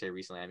 when I say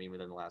recently, I mean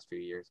within the last few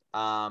years.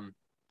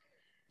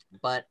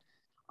 But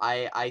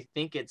I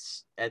think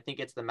it's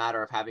the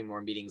matter of having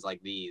more meetings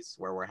like these,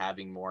 where we're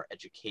having more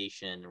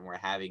education and we're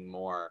having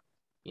more,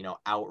 you know,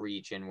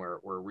 outreach, and we're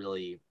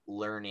really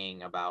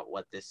learning about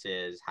what this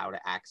is, how to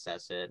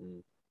access it,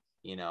 and,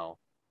 you know,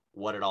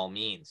 what it all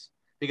means.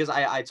 Because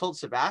I told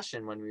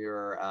Sebastian when we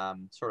were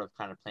sort of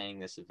kind of planning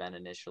this event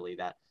initially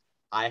that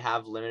I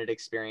have limited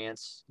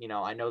experience. You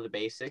know, I know the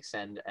basics,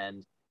 and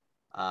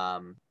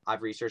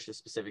I've researched the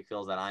specific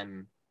fields that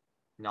I'm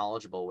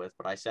knowledgeable with,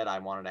 but I said I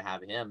wanted to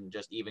have him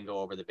just even go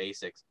over the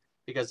basics,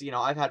 because, you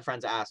know, I've had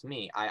friends ask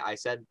me, I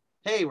said,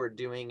 hey, we're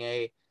doing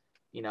a,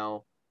 you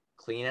know,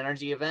 clean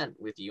energy event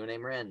with UNA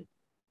Marin,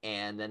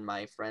 and then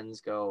my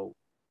friends go,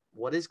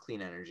 what is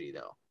clean energy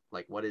though?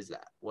 Like, what is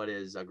that? What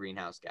is a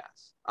greenhouse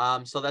gas?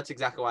 So that's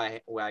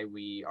exactly why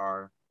we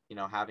are, you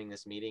know, having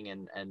this meeting,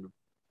 and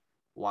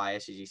why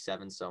SDG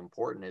 7 is so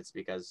important. It's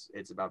because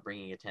it's about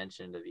bringing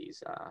attention to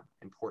these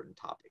important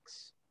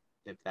topics,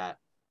 if that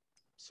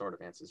sort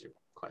of answers your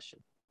question.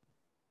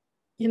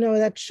 You know,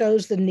 that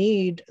shows the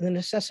need, the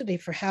necessity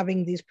for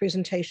having these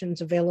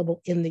presentations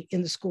available in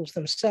the schools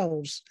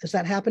themselves. Is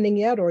that happening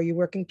yet, or are you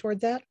working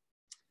toward that?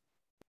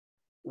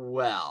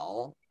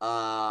 Well,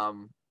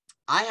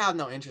 I have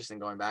no interest in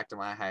going back to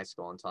my high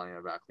school and telling them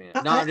about cleaning.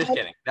 No, I'm just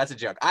kidding. That's a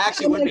joke. I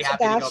actually would be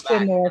happy to go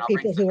back. Or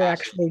people who are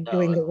actually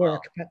doing the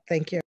work, but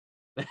thank you.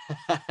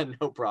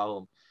 No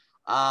problem.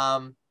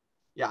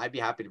 Yeah, I'd be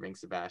happy to bring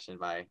Sebastian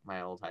by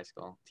my old high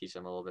school, teach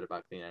them a little bit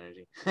about clean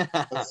energy.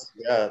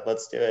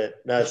 let's do it.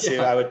 No, Sue,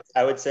 yeah.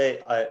 I would say,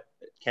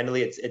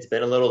 candidly, it's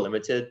been a little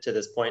limited to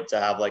this point to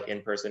have like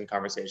in-person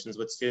conversations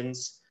with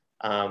students.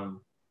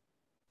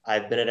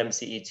 I've been at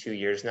MCE 2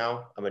 years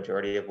now, a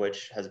majority of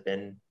which has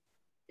been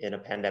in a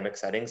pandemic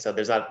setting. So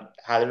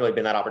hasn't really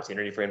been that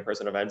opportunity for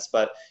in-person events,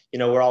 but, you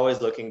know, we're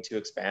always looking to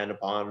expand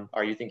upon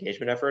our youth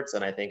engagement efforts.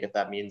 And I think if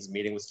that means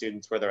meeting with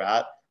students where they're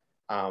at,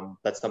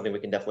 that's something we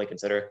can definitely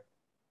consider.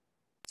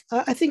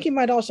 I think you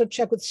might also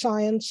check with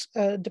science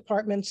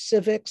departments,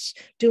 civics,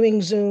 doing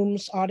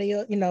Zooms,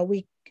 audio, you know,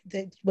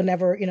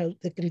 whenever, you know,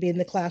 they can be in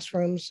the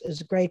classrooms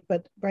is great.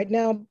 But right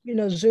now, you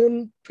know,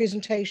 Zoom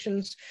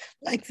presentations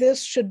like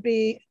this should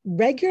be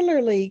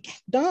regularly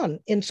done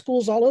in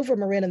schools all over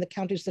Marin and the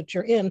counties that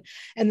you're in.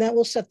 And that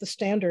will set the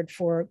standard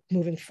for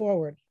moving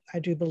forward, I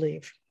do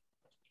believe.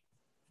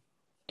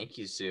 Thank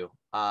you, Sue.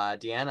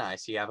 Deanna, I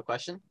see you have a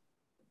question.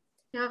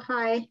 Yeah,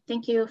 hi.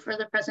 Thank you for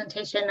the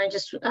presentation. I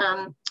just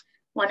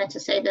wanted to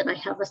say that I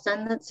have a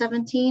son that's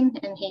 17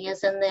 and he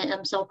is in the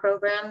MCEL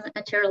program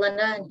at Terra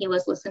Linda, and he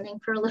was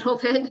listening for a little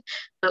bit,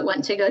 but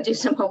went to go do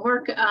some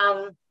homework.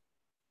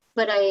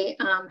 But I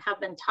have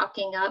been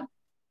talking up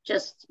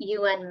just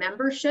UN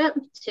membership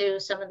to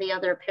some of the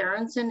other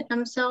parents in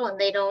MCEL,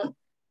 and they don't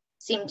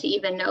seem to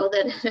even know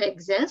that it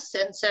exists.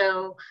 And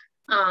so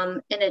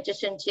in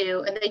addition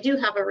to, and they do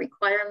have a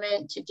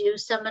requirement to do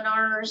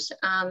seminars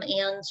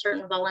and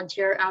certain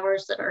volunteer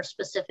hours that are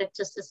specific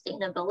to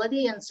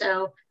sustainability. And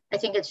so I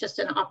think it's just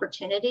an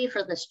opportunity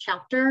for this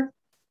chapter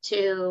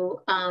to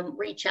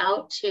reach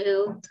out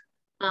to,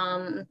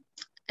 and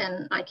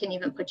I can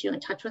even put you in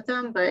touch with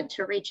them, but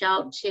to reach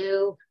out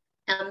to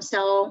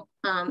MCEL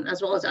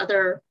as well as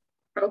other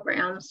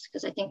programs,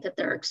 because I think that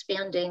they're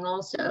expanding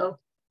also,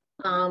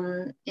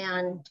 and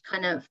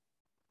kind of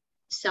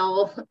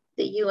sell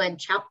the UN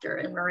chapter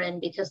in Marin,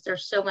 because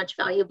there's so much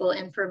valuable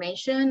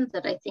information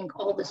that I think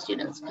all the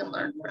students can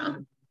learn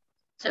from.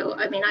 So,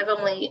 I mean,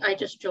 I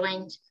just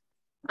joined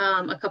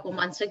a couple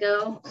months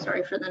ago.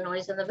 Sorry for the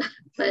noise in the back,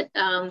 but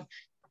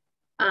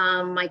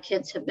my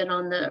kids have been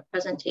on the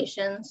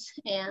presentations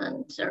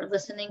and are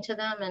listening to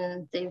them,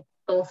 and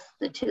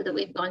the two that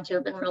we've gone to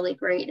have been really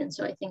great. And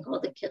so I think all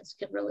the kids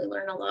could really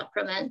learn a lot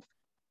from it.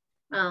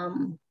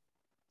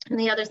 And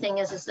the other thing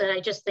is that I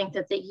just think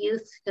that the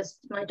youth, because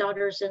my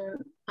daughter's in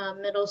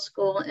middle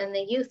school, and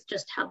the youth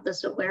just have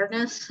this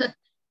awareness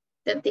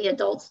that the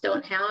adults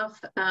don't have.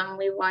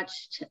 We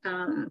watched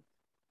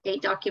a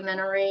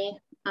documentary,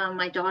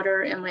 My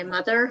Daughter and My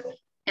Mother,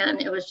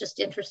 and it was just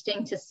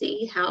interesting to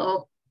see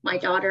how my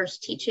daughter's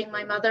teaching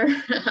my mother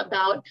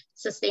about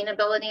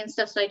sustainability and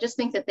stuff. So I just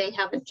think that they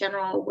have a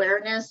general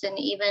awareness, and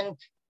even,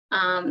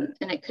 and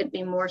it could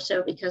be more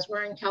so because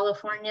we're in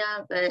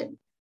California, but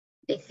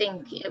I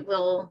think it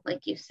will,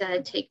 like you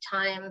said, take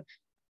time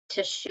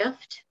to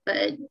shift,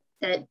 but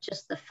that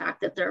just the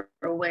fact that they're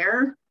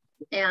aware,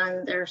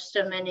 and there's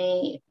so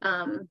many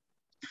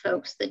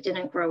folks that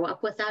didn't grow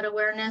up with that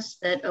awareness,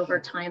 that over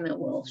time it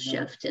will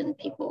shift and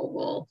people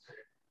will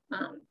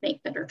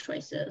make better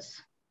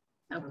choices.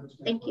 So,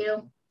 thank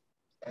you.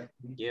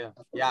 Yeah,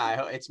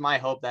 it's my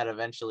hope that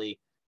eventually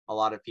a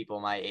lot of people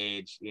my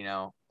age, you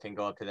know, can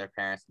go up to their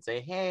parents and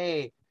say,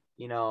 hey,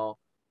 you know,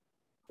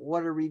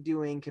 what are we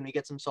doing? Can we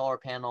get some solar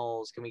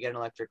panels? Can we get an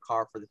electric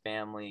car for the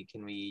family?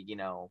 Can we, you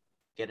know,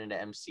 get into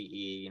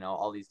MCE, you know,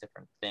 all these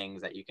different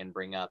things that you can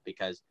bring up,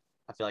 because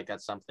I feel like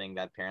that's something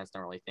that parents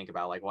don't really think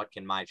about. Like, what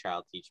can my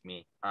child teach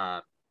me?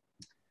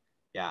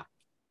 Yeah.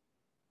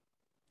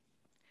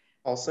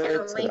 Also, I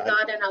only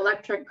got an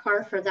electric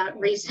car for that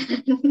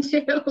reason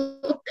too,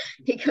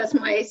 because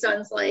my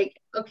son's like,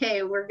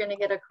 okay, we're going to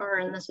get a car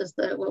and this is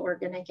what we're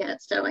going to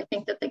get. So I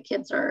think that the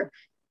kids are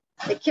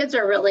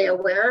really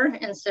aware,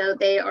 and so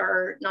they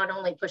are not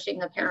only pushing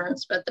the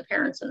parents, but the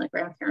parents and the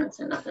grandparents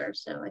and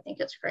others. So I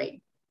think it's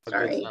great.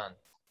 Sorry,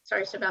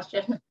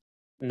 Sebastian.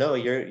 No,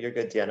 you're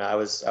good, Deanna. I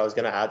was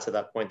going to add to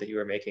that point that you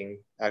were making.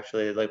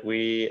 Actually, like,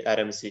 we at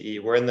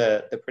MCE, we're in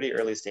the pretty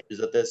early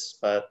stages of this,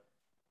 but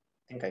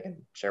I think I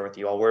can share with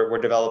you all. We're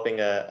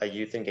developing a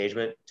youth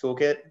engagement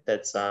toolkit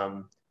that's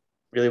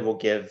really will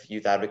give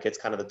youth advocates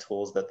kind of the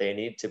tools that they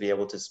need to be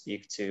able to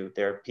speak to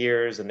their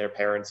peers and their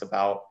parents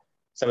about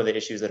some of the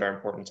issues that are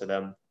important to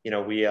them. You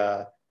know, we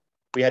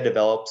had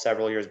developed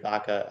several years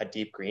back a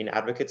deep green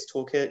advocates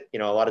toolkit. You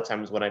know, a lot of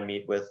times when I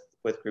meet with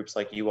groups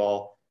like you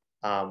all,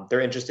 they're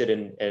interested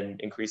in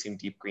increasing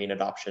deep green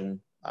adoption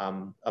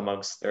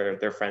amongst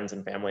their friends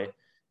and family.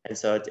 And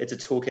so it's a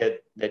toolkit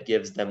that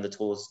gives them the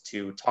tools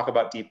to talk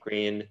about deep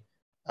green,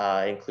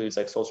 includes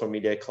like social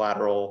media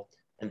collateral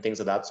and things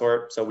of that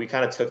sort. So we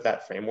kind of took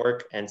that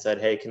framework and said,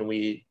 hey, can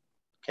we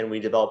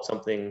develop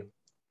something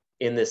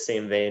in this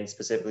same vein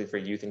specifically for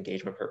youth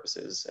engagement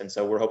purposes? And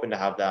so we're hoping to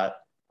have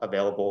that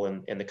available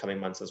in the coming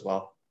months as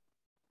well.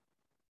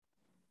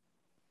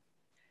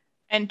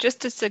 And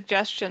just a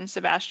suggestion,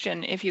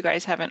 Sebastian, if you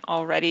guys haven't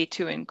already,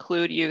 to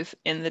include youth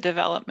in the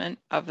development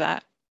of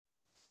that.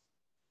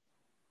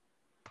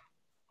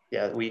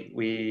 Yeah,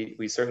 we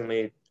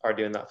certainly are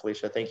doing that,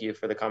 Felicia. Thank you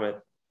for the comment.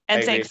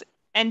 And thanks.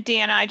 And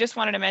Deanna, I just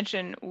wanted to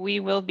mention, we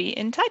will be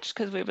in touch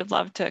because we would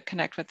love to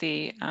connect with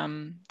the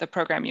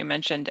program you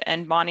mentioned.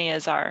 And Bonnie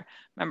is our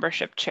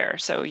membership chair,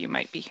 so you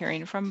might be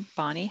hearing from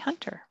Bonnie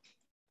Hunter.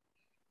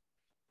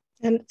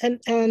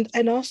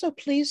 And also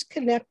please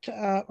connect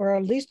or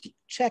at least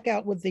check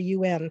out with the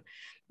UN.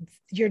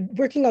 You're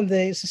working on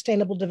the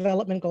Sustainable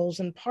Development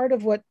Goals, and part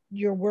of what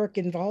your work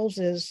involves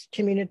is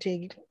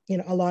community,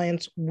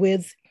 alliance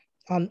with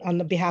on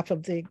the behalf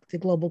of the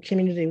global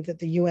community that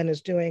the UN is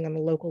doing on the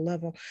local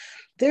level.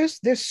 There's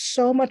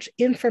so much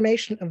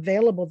information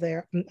available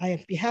there.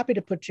 I'd be happy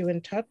to put you in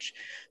touch.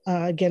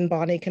 Again,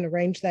 Bonnie can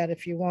arrange that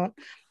if you want.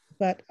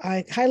 But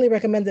I highly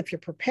recommend that if you're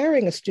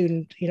preparing a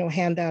student,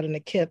 handout in a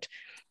kit,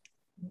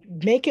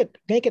 make it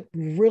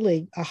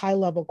really a high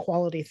level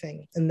quality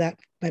thing, and that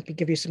might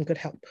give you some good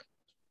help.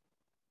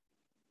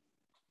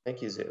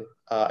 Thank you, Zoo.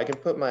 I can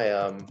put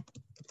my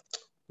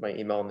my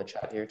email in the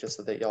chat here just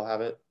so that y'all have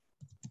it.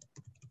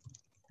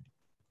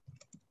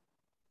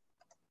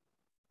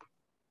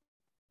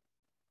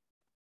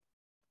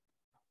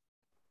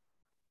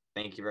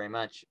 Thank you very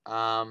much.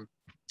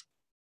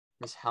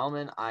 Ms.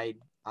 Hellman,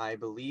 I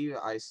believe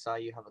I saw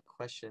you have a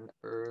question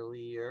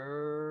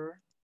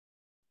earlier,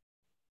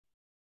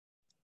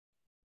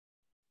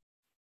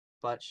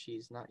 but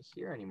she's not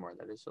here anymore.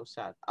 That is so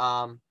sad.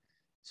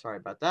 Sorry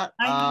about that.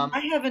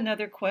 I have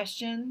another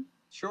question.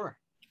 Sure.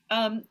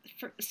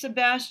 For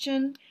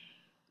Sebastian,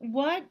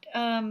 what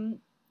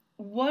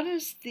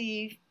is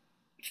the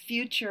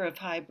future of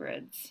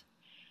hybrids?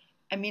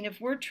 I mean,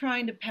 if we're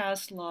trying to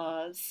pass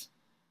laws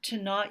to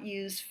not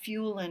use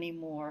fuel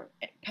anymore,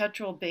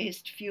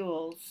 petrol-based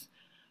fuels,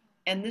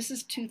 and this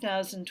is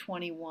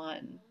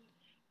 2021,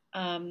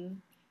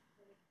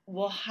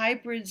 will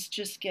hybrids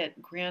just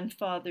get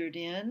grandfathered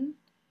in?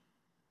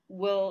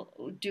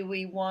 Do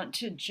we want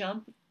to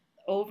jump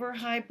over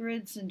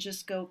hybrids and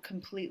just go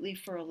completely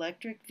for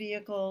electric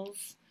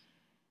vehicles?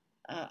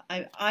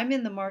 I'm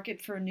in the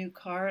market for a new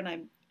car,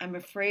 and I'm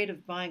afraid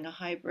of buying a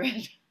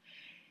hybrid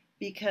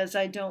because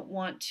I don't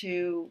want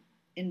to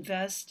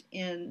invest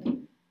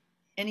in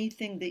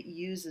anything that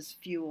uses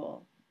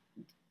fuel,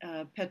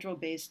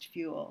 petrol-based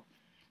fuel.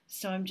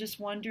 So I'm just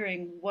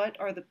wondering, what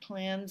are the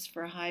plans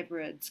for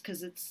hybrids?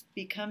 Because it's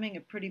becoming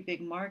a pretty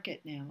big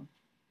market now.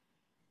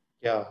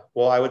 Yeah,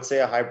 well, I would say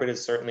a hybrid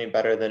is certainly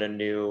better than a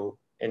new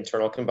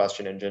internal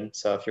combustion engine.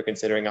 So if you're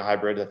considering a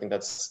hybrid, I think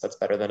that's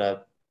better than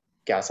a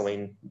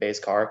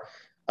gasoline-based car.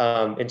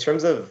 In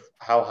terms of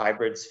how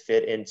hybrids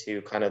fit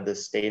into kind of the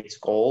state's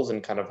goals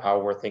and kind of how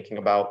we're thinking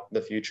about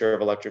the future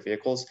of electric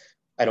vehicles,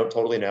 I don't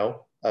totally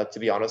know. To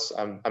be honest,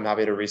 I'm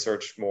happy to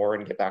research more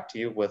and get back to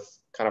you with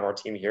kind of our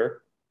team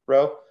here,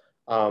 Ro.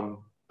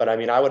 But I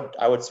mean, I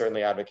would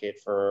certainly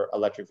advocate for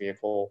electric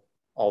vehicle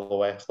all the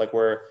way. Like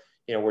we're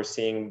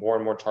seeing more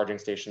and more charging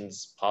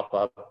stations pop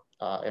up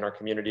in our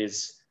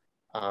communities.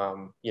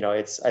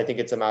 I think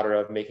it's a matter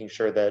of making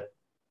sure that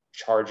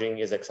charging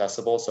is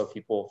accessible so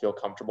people feel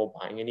comfortable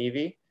buying an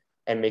EV,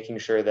 and making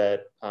sure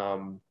that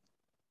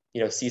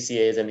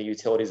CCAs and the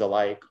utilities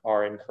alike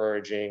are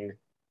encouraging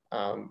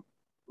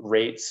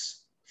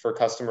rates for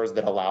customers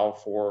that allow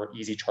for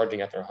easy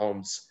charging at their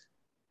homes.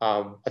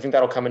 I think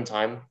that'll come in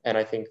time, and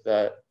I think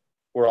that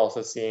we're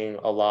also seeing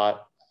a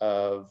lot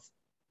of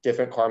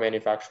different car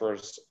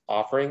manufacturers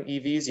offering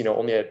EVs.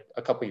 Only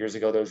a couple of years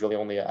ago, there was really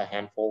only a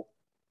handful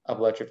of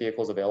electric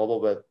vehicles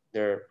available, but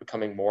they're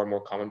becoming more and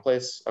more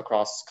commonplace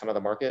across kind of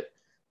the market.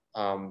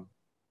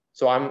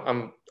 So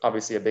I'm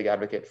obviously a big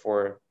advocate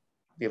for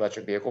the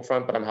electric vehicle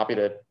front, but I'm happy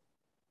to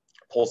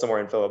pull some more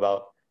info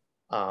about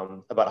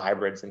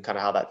hybrids and kind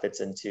of how that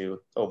fits into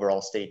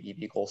overall state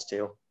EV goals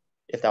too,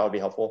 if that would be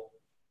helpful.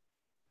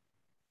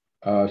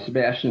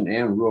 Sebastian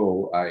and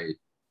Ro, I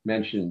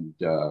mentioned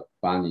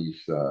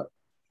Bonnie's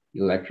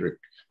electric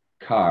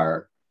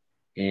car,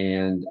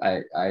 and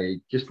I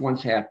just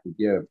once have to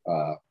give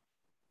a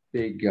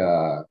big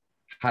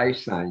high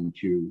sign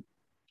to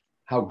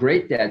how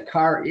great that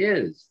car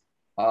is.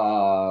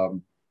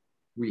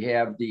 We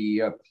have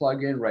the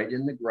plug-in right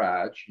in the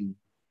garage. And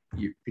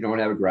if you don't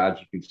have a garage,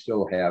 you can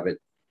still have it.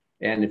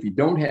 And if you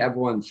don't have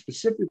one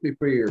specifically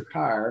for your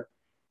car,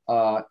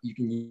 you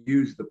can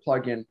use the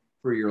plug-in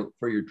for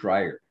your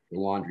dryer,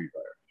 your laundry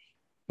dryer.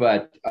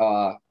 But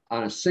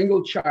on a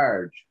single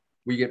charge,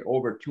 we get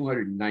over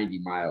 290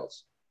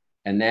 miles.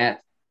 And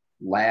that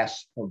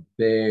lasts a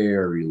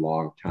very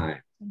long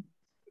time.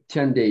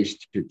 10 days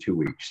to 2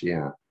 weeks,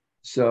 yeah.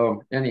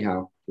 So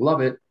anyhow,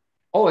 love it.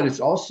 Oh, and it's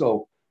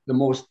also the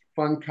most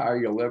fun car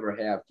you'll ever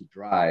have to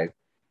drive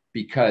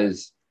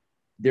because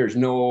there's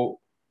no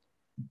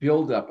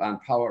buildup on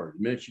power.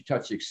 The minute you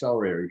touch the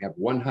accelerator, you have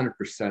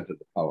 100% of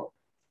the power.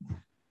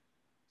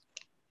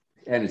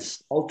 And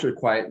it's ultra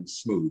quiet and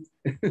smooth.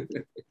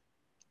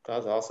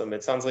 That's awesome.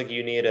 It sounds like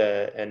you need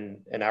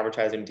an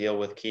advertising deal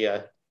with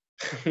Kia.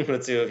 The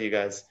two of you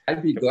guys.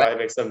 I'd be glad to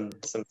make some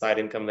side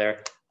income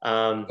there.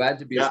 Glad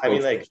to be. Yeah, I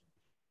mean, like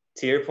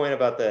to your point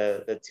about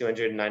the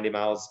 290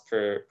 miles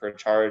per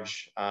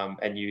charge,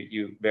 and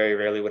you very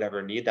rarely would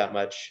ever need that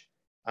much.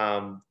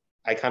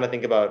 I kind of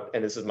think about,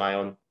 and this is my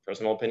own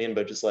personal opinion,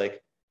 but just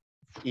like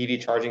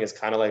EV charging is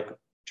kind of like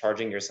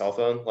charging your cell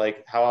phone.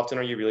 Like, how often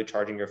are you really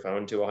charging your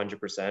phone to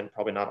 100%?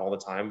 Probably not all the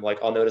time. Like,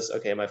 I'll notice,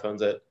 okay, my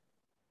phone's at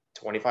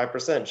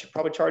 25%, should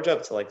probably charge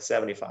up to like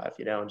 75,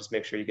 and just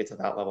make sure you get to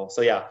that level.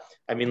 So yeah,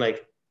 I mean,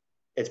 like,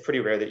 it's pretty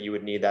rare that you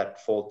would need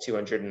that full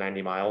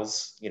 290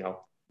 miles.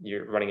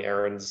 You're running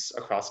errands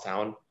across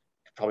town, you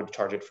could probably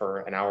charge it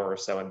for an hour or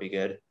so and be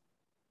good.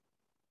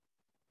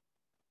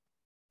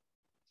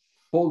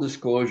 Full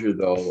disclosure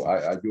though,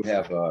 I do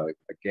have a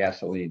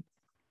gasoline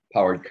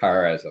powered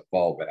car as a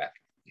fallback.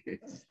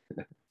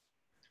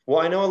 Well,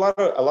 I know a lot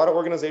of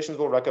organizations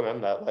will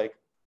recommend that, like,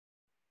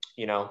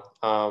 you don't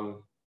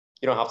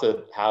have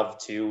to have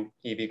two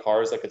EV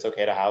cars. Like, it's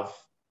okay to have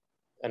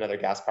another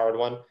gas powered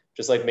one.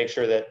 Just like make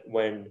sure that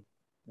when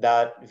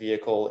that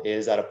vehicle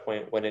is at a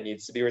point when it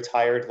needs to be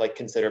retired, like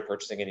consider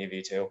purchasing an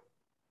EV too.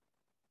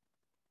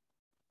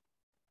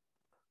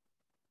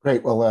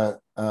 Great.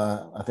 Well,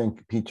 I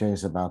think PJ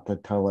is about to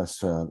tell us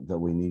that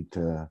we need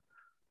to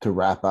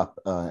wrap up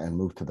and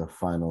move to the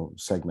final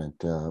segment.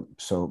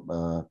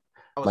 So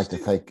I'd like to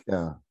thank,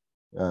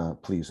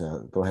 please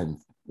go ahead and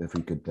if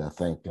we could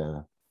thank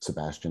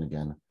Sebastian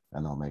again,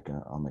 and I'll make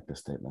the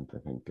statement, I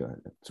think,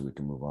 so we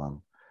can move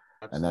on.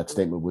 Absolutely. And that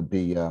statement would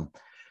be,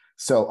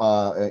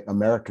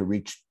 America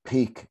reached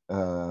peak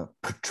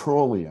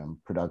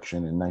petroleum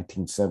production in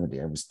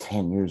 1970. I was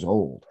 10 years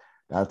old.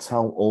 That's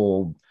how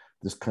old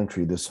this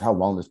country, how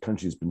long this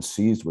country has been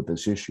seized with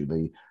this issue.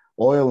 The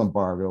oil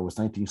embargo was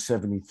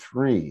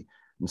 1973.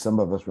 And some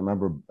of us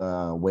remember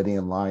waiting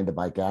in line to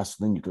buy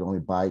gasoline. You could only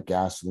buy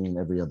gasoline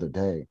every other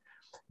day.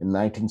 In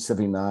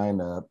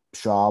 1979,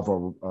 Shah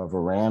of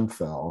Iran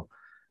fell,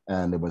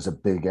 and there was a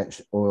big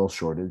oil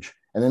shortage.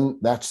 And then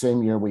that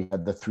same year, we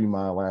had the 3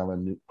 Mile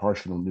Island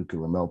partial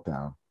nuclear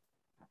meltdown.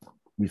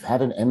 We've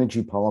had an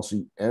energy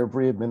policy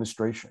every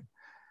administration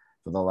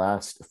for the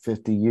last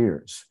 50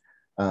 years.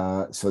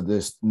 So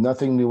there's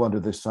nothing new under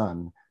the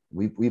sun.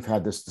 We've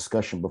had this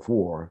discussion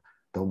before.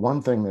 The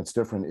one thing that's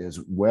different is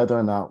whether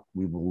or not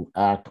we will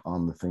act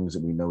on the things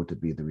that we know to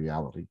be the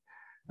reality.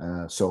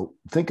 So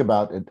think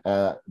about it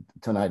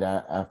tonight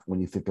after, when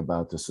you think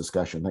about this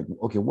discussion. Like,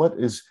 okay,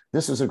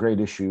 this is a great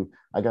issue.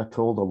 I got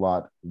told a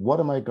lot. What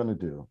am I going to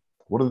do?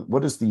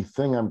 What is the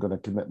thing I'm going to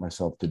commit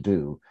myself to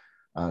do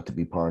to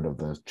be part of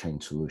the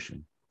change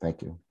solution.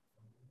 Thank you.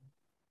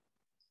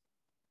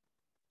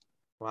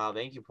 Wow,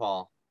 thank you,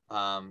 Paul.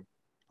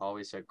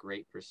 Always a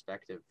great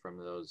perspective from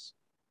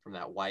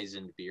that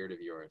wizened beard of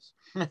yours.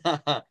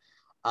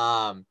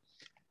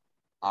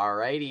 All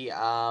righty.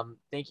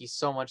 Thank you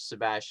so much,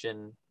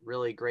 Sebastian.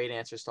 Really great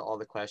answers to all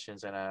the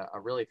questions and a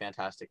really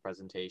fantastic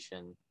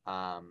presentation.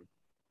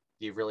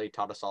 You've really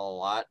taught us all a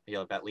lot.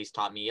 You've at least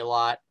taught me a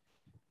lot,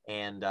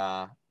 and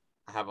I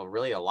have a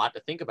lot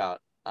to think about.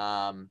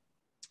 And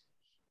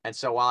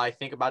so while I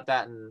think about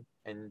that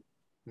and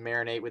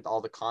marinate with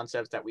all the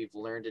concepts that we've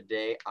learned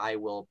today, I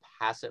will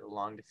pass it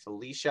along to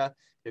Felicia,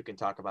 who can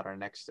talk about our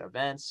next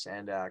events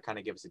and kind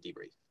of give us a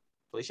debrief.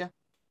 Felicia?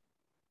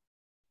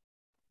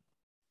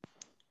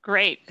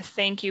 Great.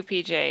 Thank you,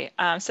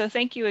 PJ. So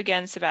thank you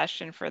again,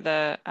 Sebastian, for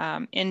the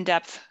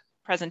in-depth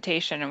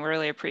presentation, and we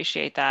really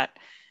appreciate that.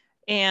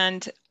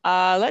 And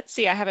let's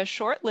see, I have a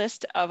short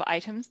list of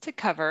items to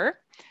cover.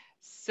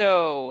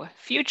 So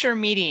future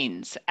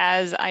meetings,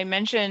 as I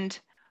mentioned,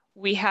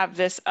 we have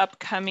this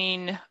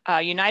upcoming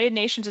United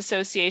Nations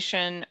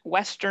Association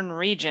Western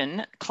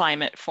Region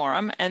Climate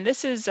Forum. And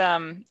this is,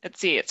 let's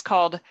see, it's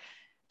called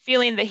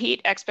Feeling the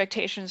Heat,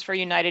 Expectations for the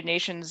United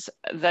Nations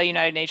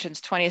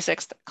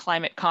 26th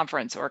Climate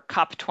Conference, or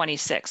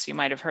COP26. You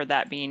might have heard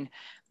that being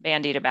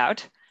bandied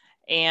about.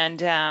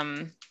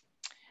 And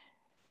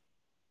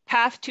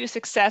Path to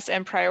Success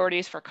and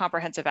Priorities for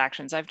Comprehensive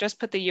Actions. I've just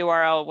put the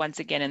URL once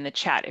again in the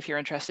chat if you're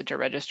interested to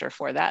register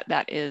for that.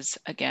 That is,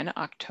 again,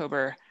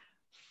 October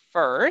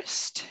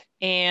 1st,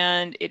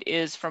 and it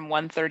is from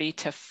 1:30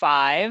 to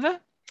 5.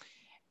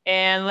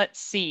 And let's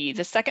see,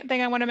 the second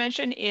thing I want to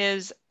mention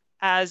is,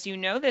 as you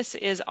know, this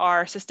is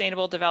our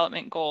Sustainable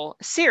Development Goal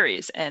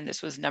series, and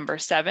this was number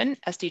 7,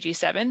 SDG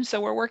 7. So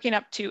we're working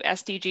up to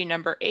SDG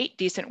number 8,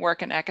 Decent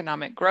Work and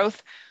Economic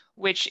Growth,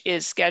 which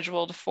is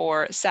scheduled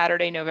for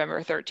Saturday,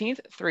 November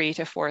 13th, 3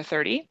 to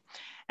 4:30.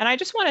 And I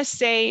just want to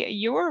say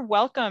you're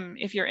welcome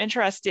if you're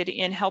interested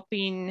in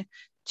helping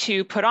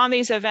to put on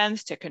these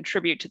events, to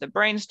contribute to the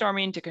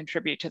brainstorming, to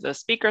contribute to the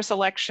speaker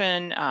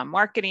selection,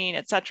 marketing,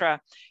 etc.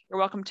 You're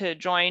welcome to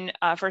join,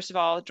 first of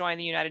all, join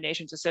the United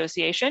Nations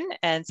Association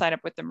and sign up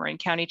with the Marin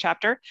County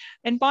chapter.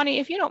 And Bonnie,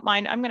 if you don't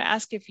mind, I'm going to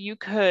ask if you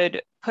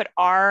could put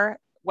our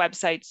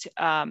website's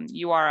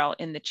URL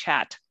in the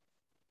chat,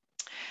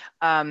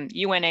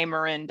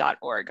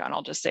 unamarin.org, and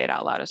I'll just say it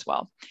out loud as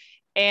well.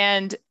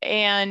 And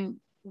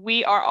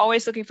we are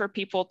always looking for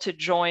people to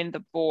join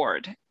the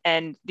board.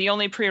 And the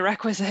only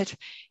prerequisite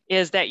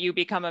is that you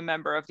become a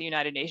member of the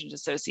United Nations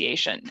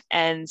Association.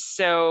 And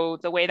so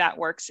the way that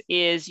works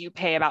is you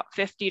pay about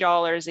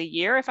 $50 a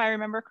year, if I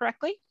remember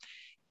correctly.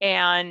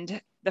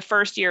 And the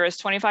first year is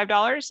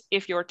 $25.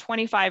 If you're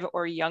 25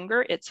 or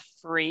younger, it's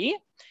free.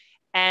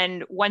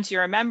 And once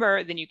you're a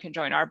member, then you can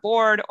join our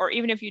board, or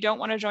even if you don't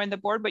want to join the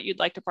board, but you'd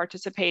like to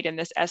participate in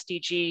this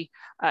SDG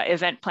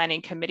event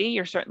planning committee,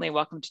 you're certainly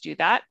welcome to do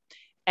that.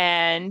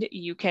 And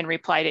you can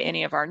reply to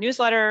any of our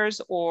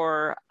newsletters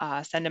or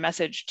send a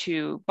message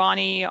to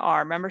Bonnie,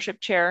 our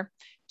membership chair,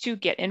 to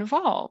get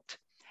involved.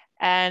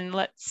 And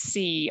let's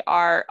see,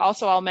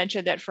 also I'll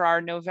mention that for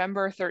our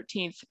November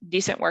 13th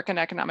Decent Work and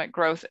Economic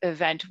Growth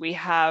event, we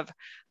have,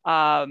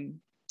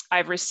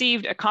 I've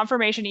received a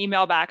confirmation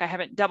email back. I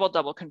haven't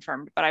double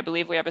confirmed, but I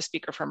believe we have a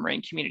speaker from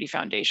Marin Community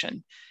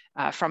Foundation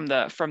from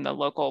the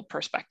local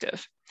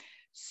perspective.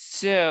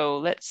 So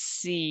let's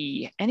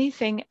see,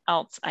 anything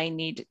else I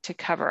need to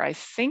cover? I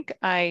think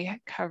I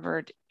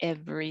covered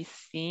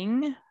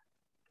everything.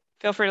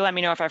 Feel free to let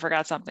me know if I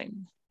forgot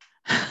something.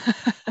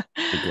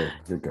 You're good,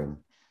 you're good.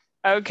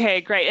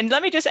 Okay, great. And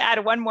let me just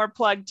add one more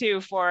plug too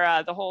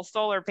for the whole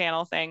solar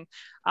panel thing.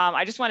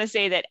 I just want to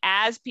say that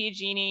as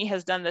PG&E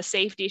has done the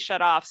safety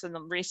shutoffs in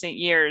the recent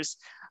years,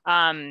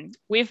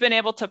 we've been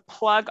able to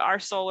plug our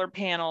solar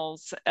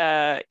panels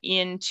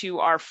into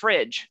our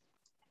fridge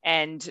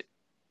and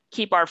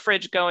keep our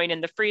fridge going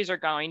and the freezer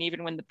going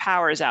even when the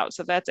power is out.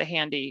 So that's a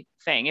handy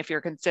thing if you're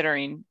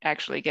considering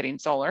actually getting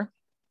solar.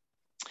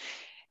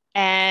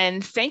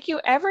 And thank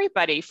you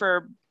everybody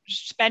for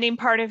spending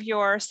part of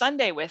your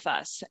Sunday with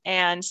us,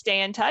 and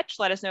stay in touch.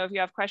 Let us know if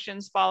you have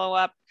questions, follow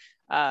up,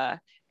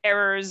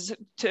 errors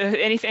to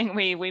anything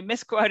we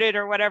misquoted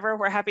or whatever.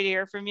 We're happy to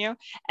hear from you.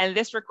 And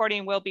this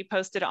recording will be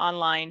posted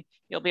online.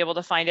 You'll be able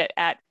to find it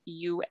at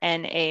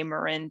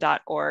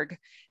unamarin.org.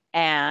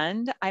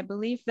 And I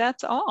believe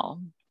that's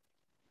all.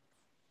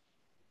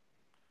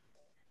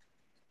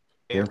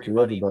 Thank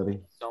you, everybody.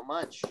 So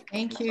much.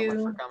 Thank you so much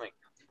you for coming.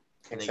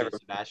 And thank you,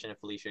 Sebastian and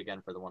Felicia,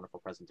 again for the wonderful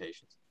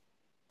presentations.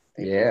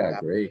 Yeah,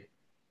 great.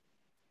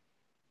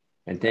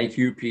 And thank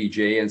you,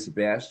 PJ and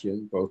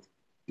Sebastian, both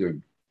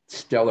doing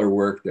stellar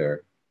work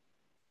there.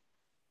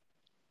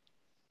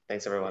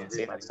 Thanks, everyone.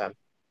 See you next time.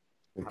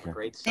 Have a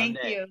great Sunday.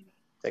 Thank you.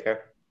 Take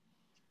care.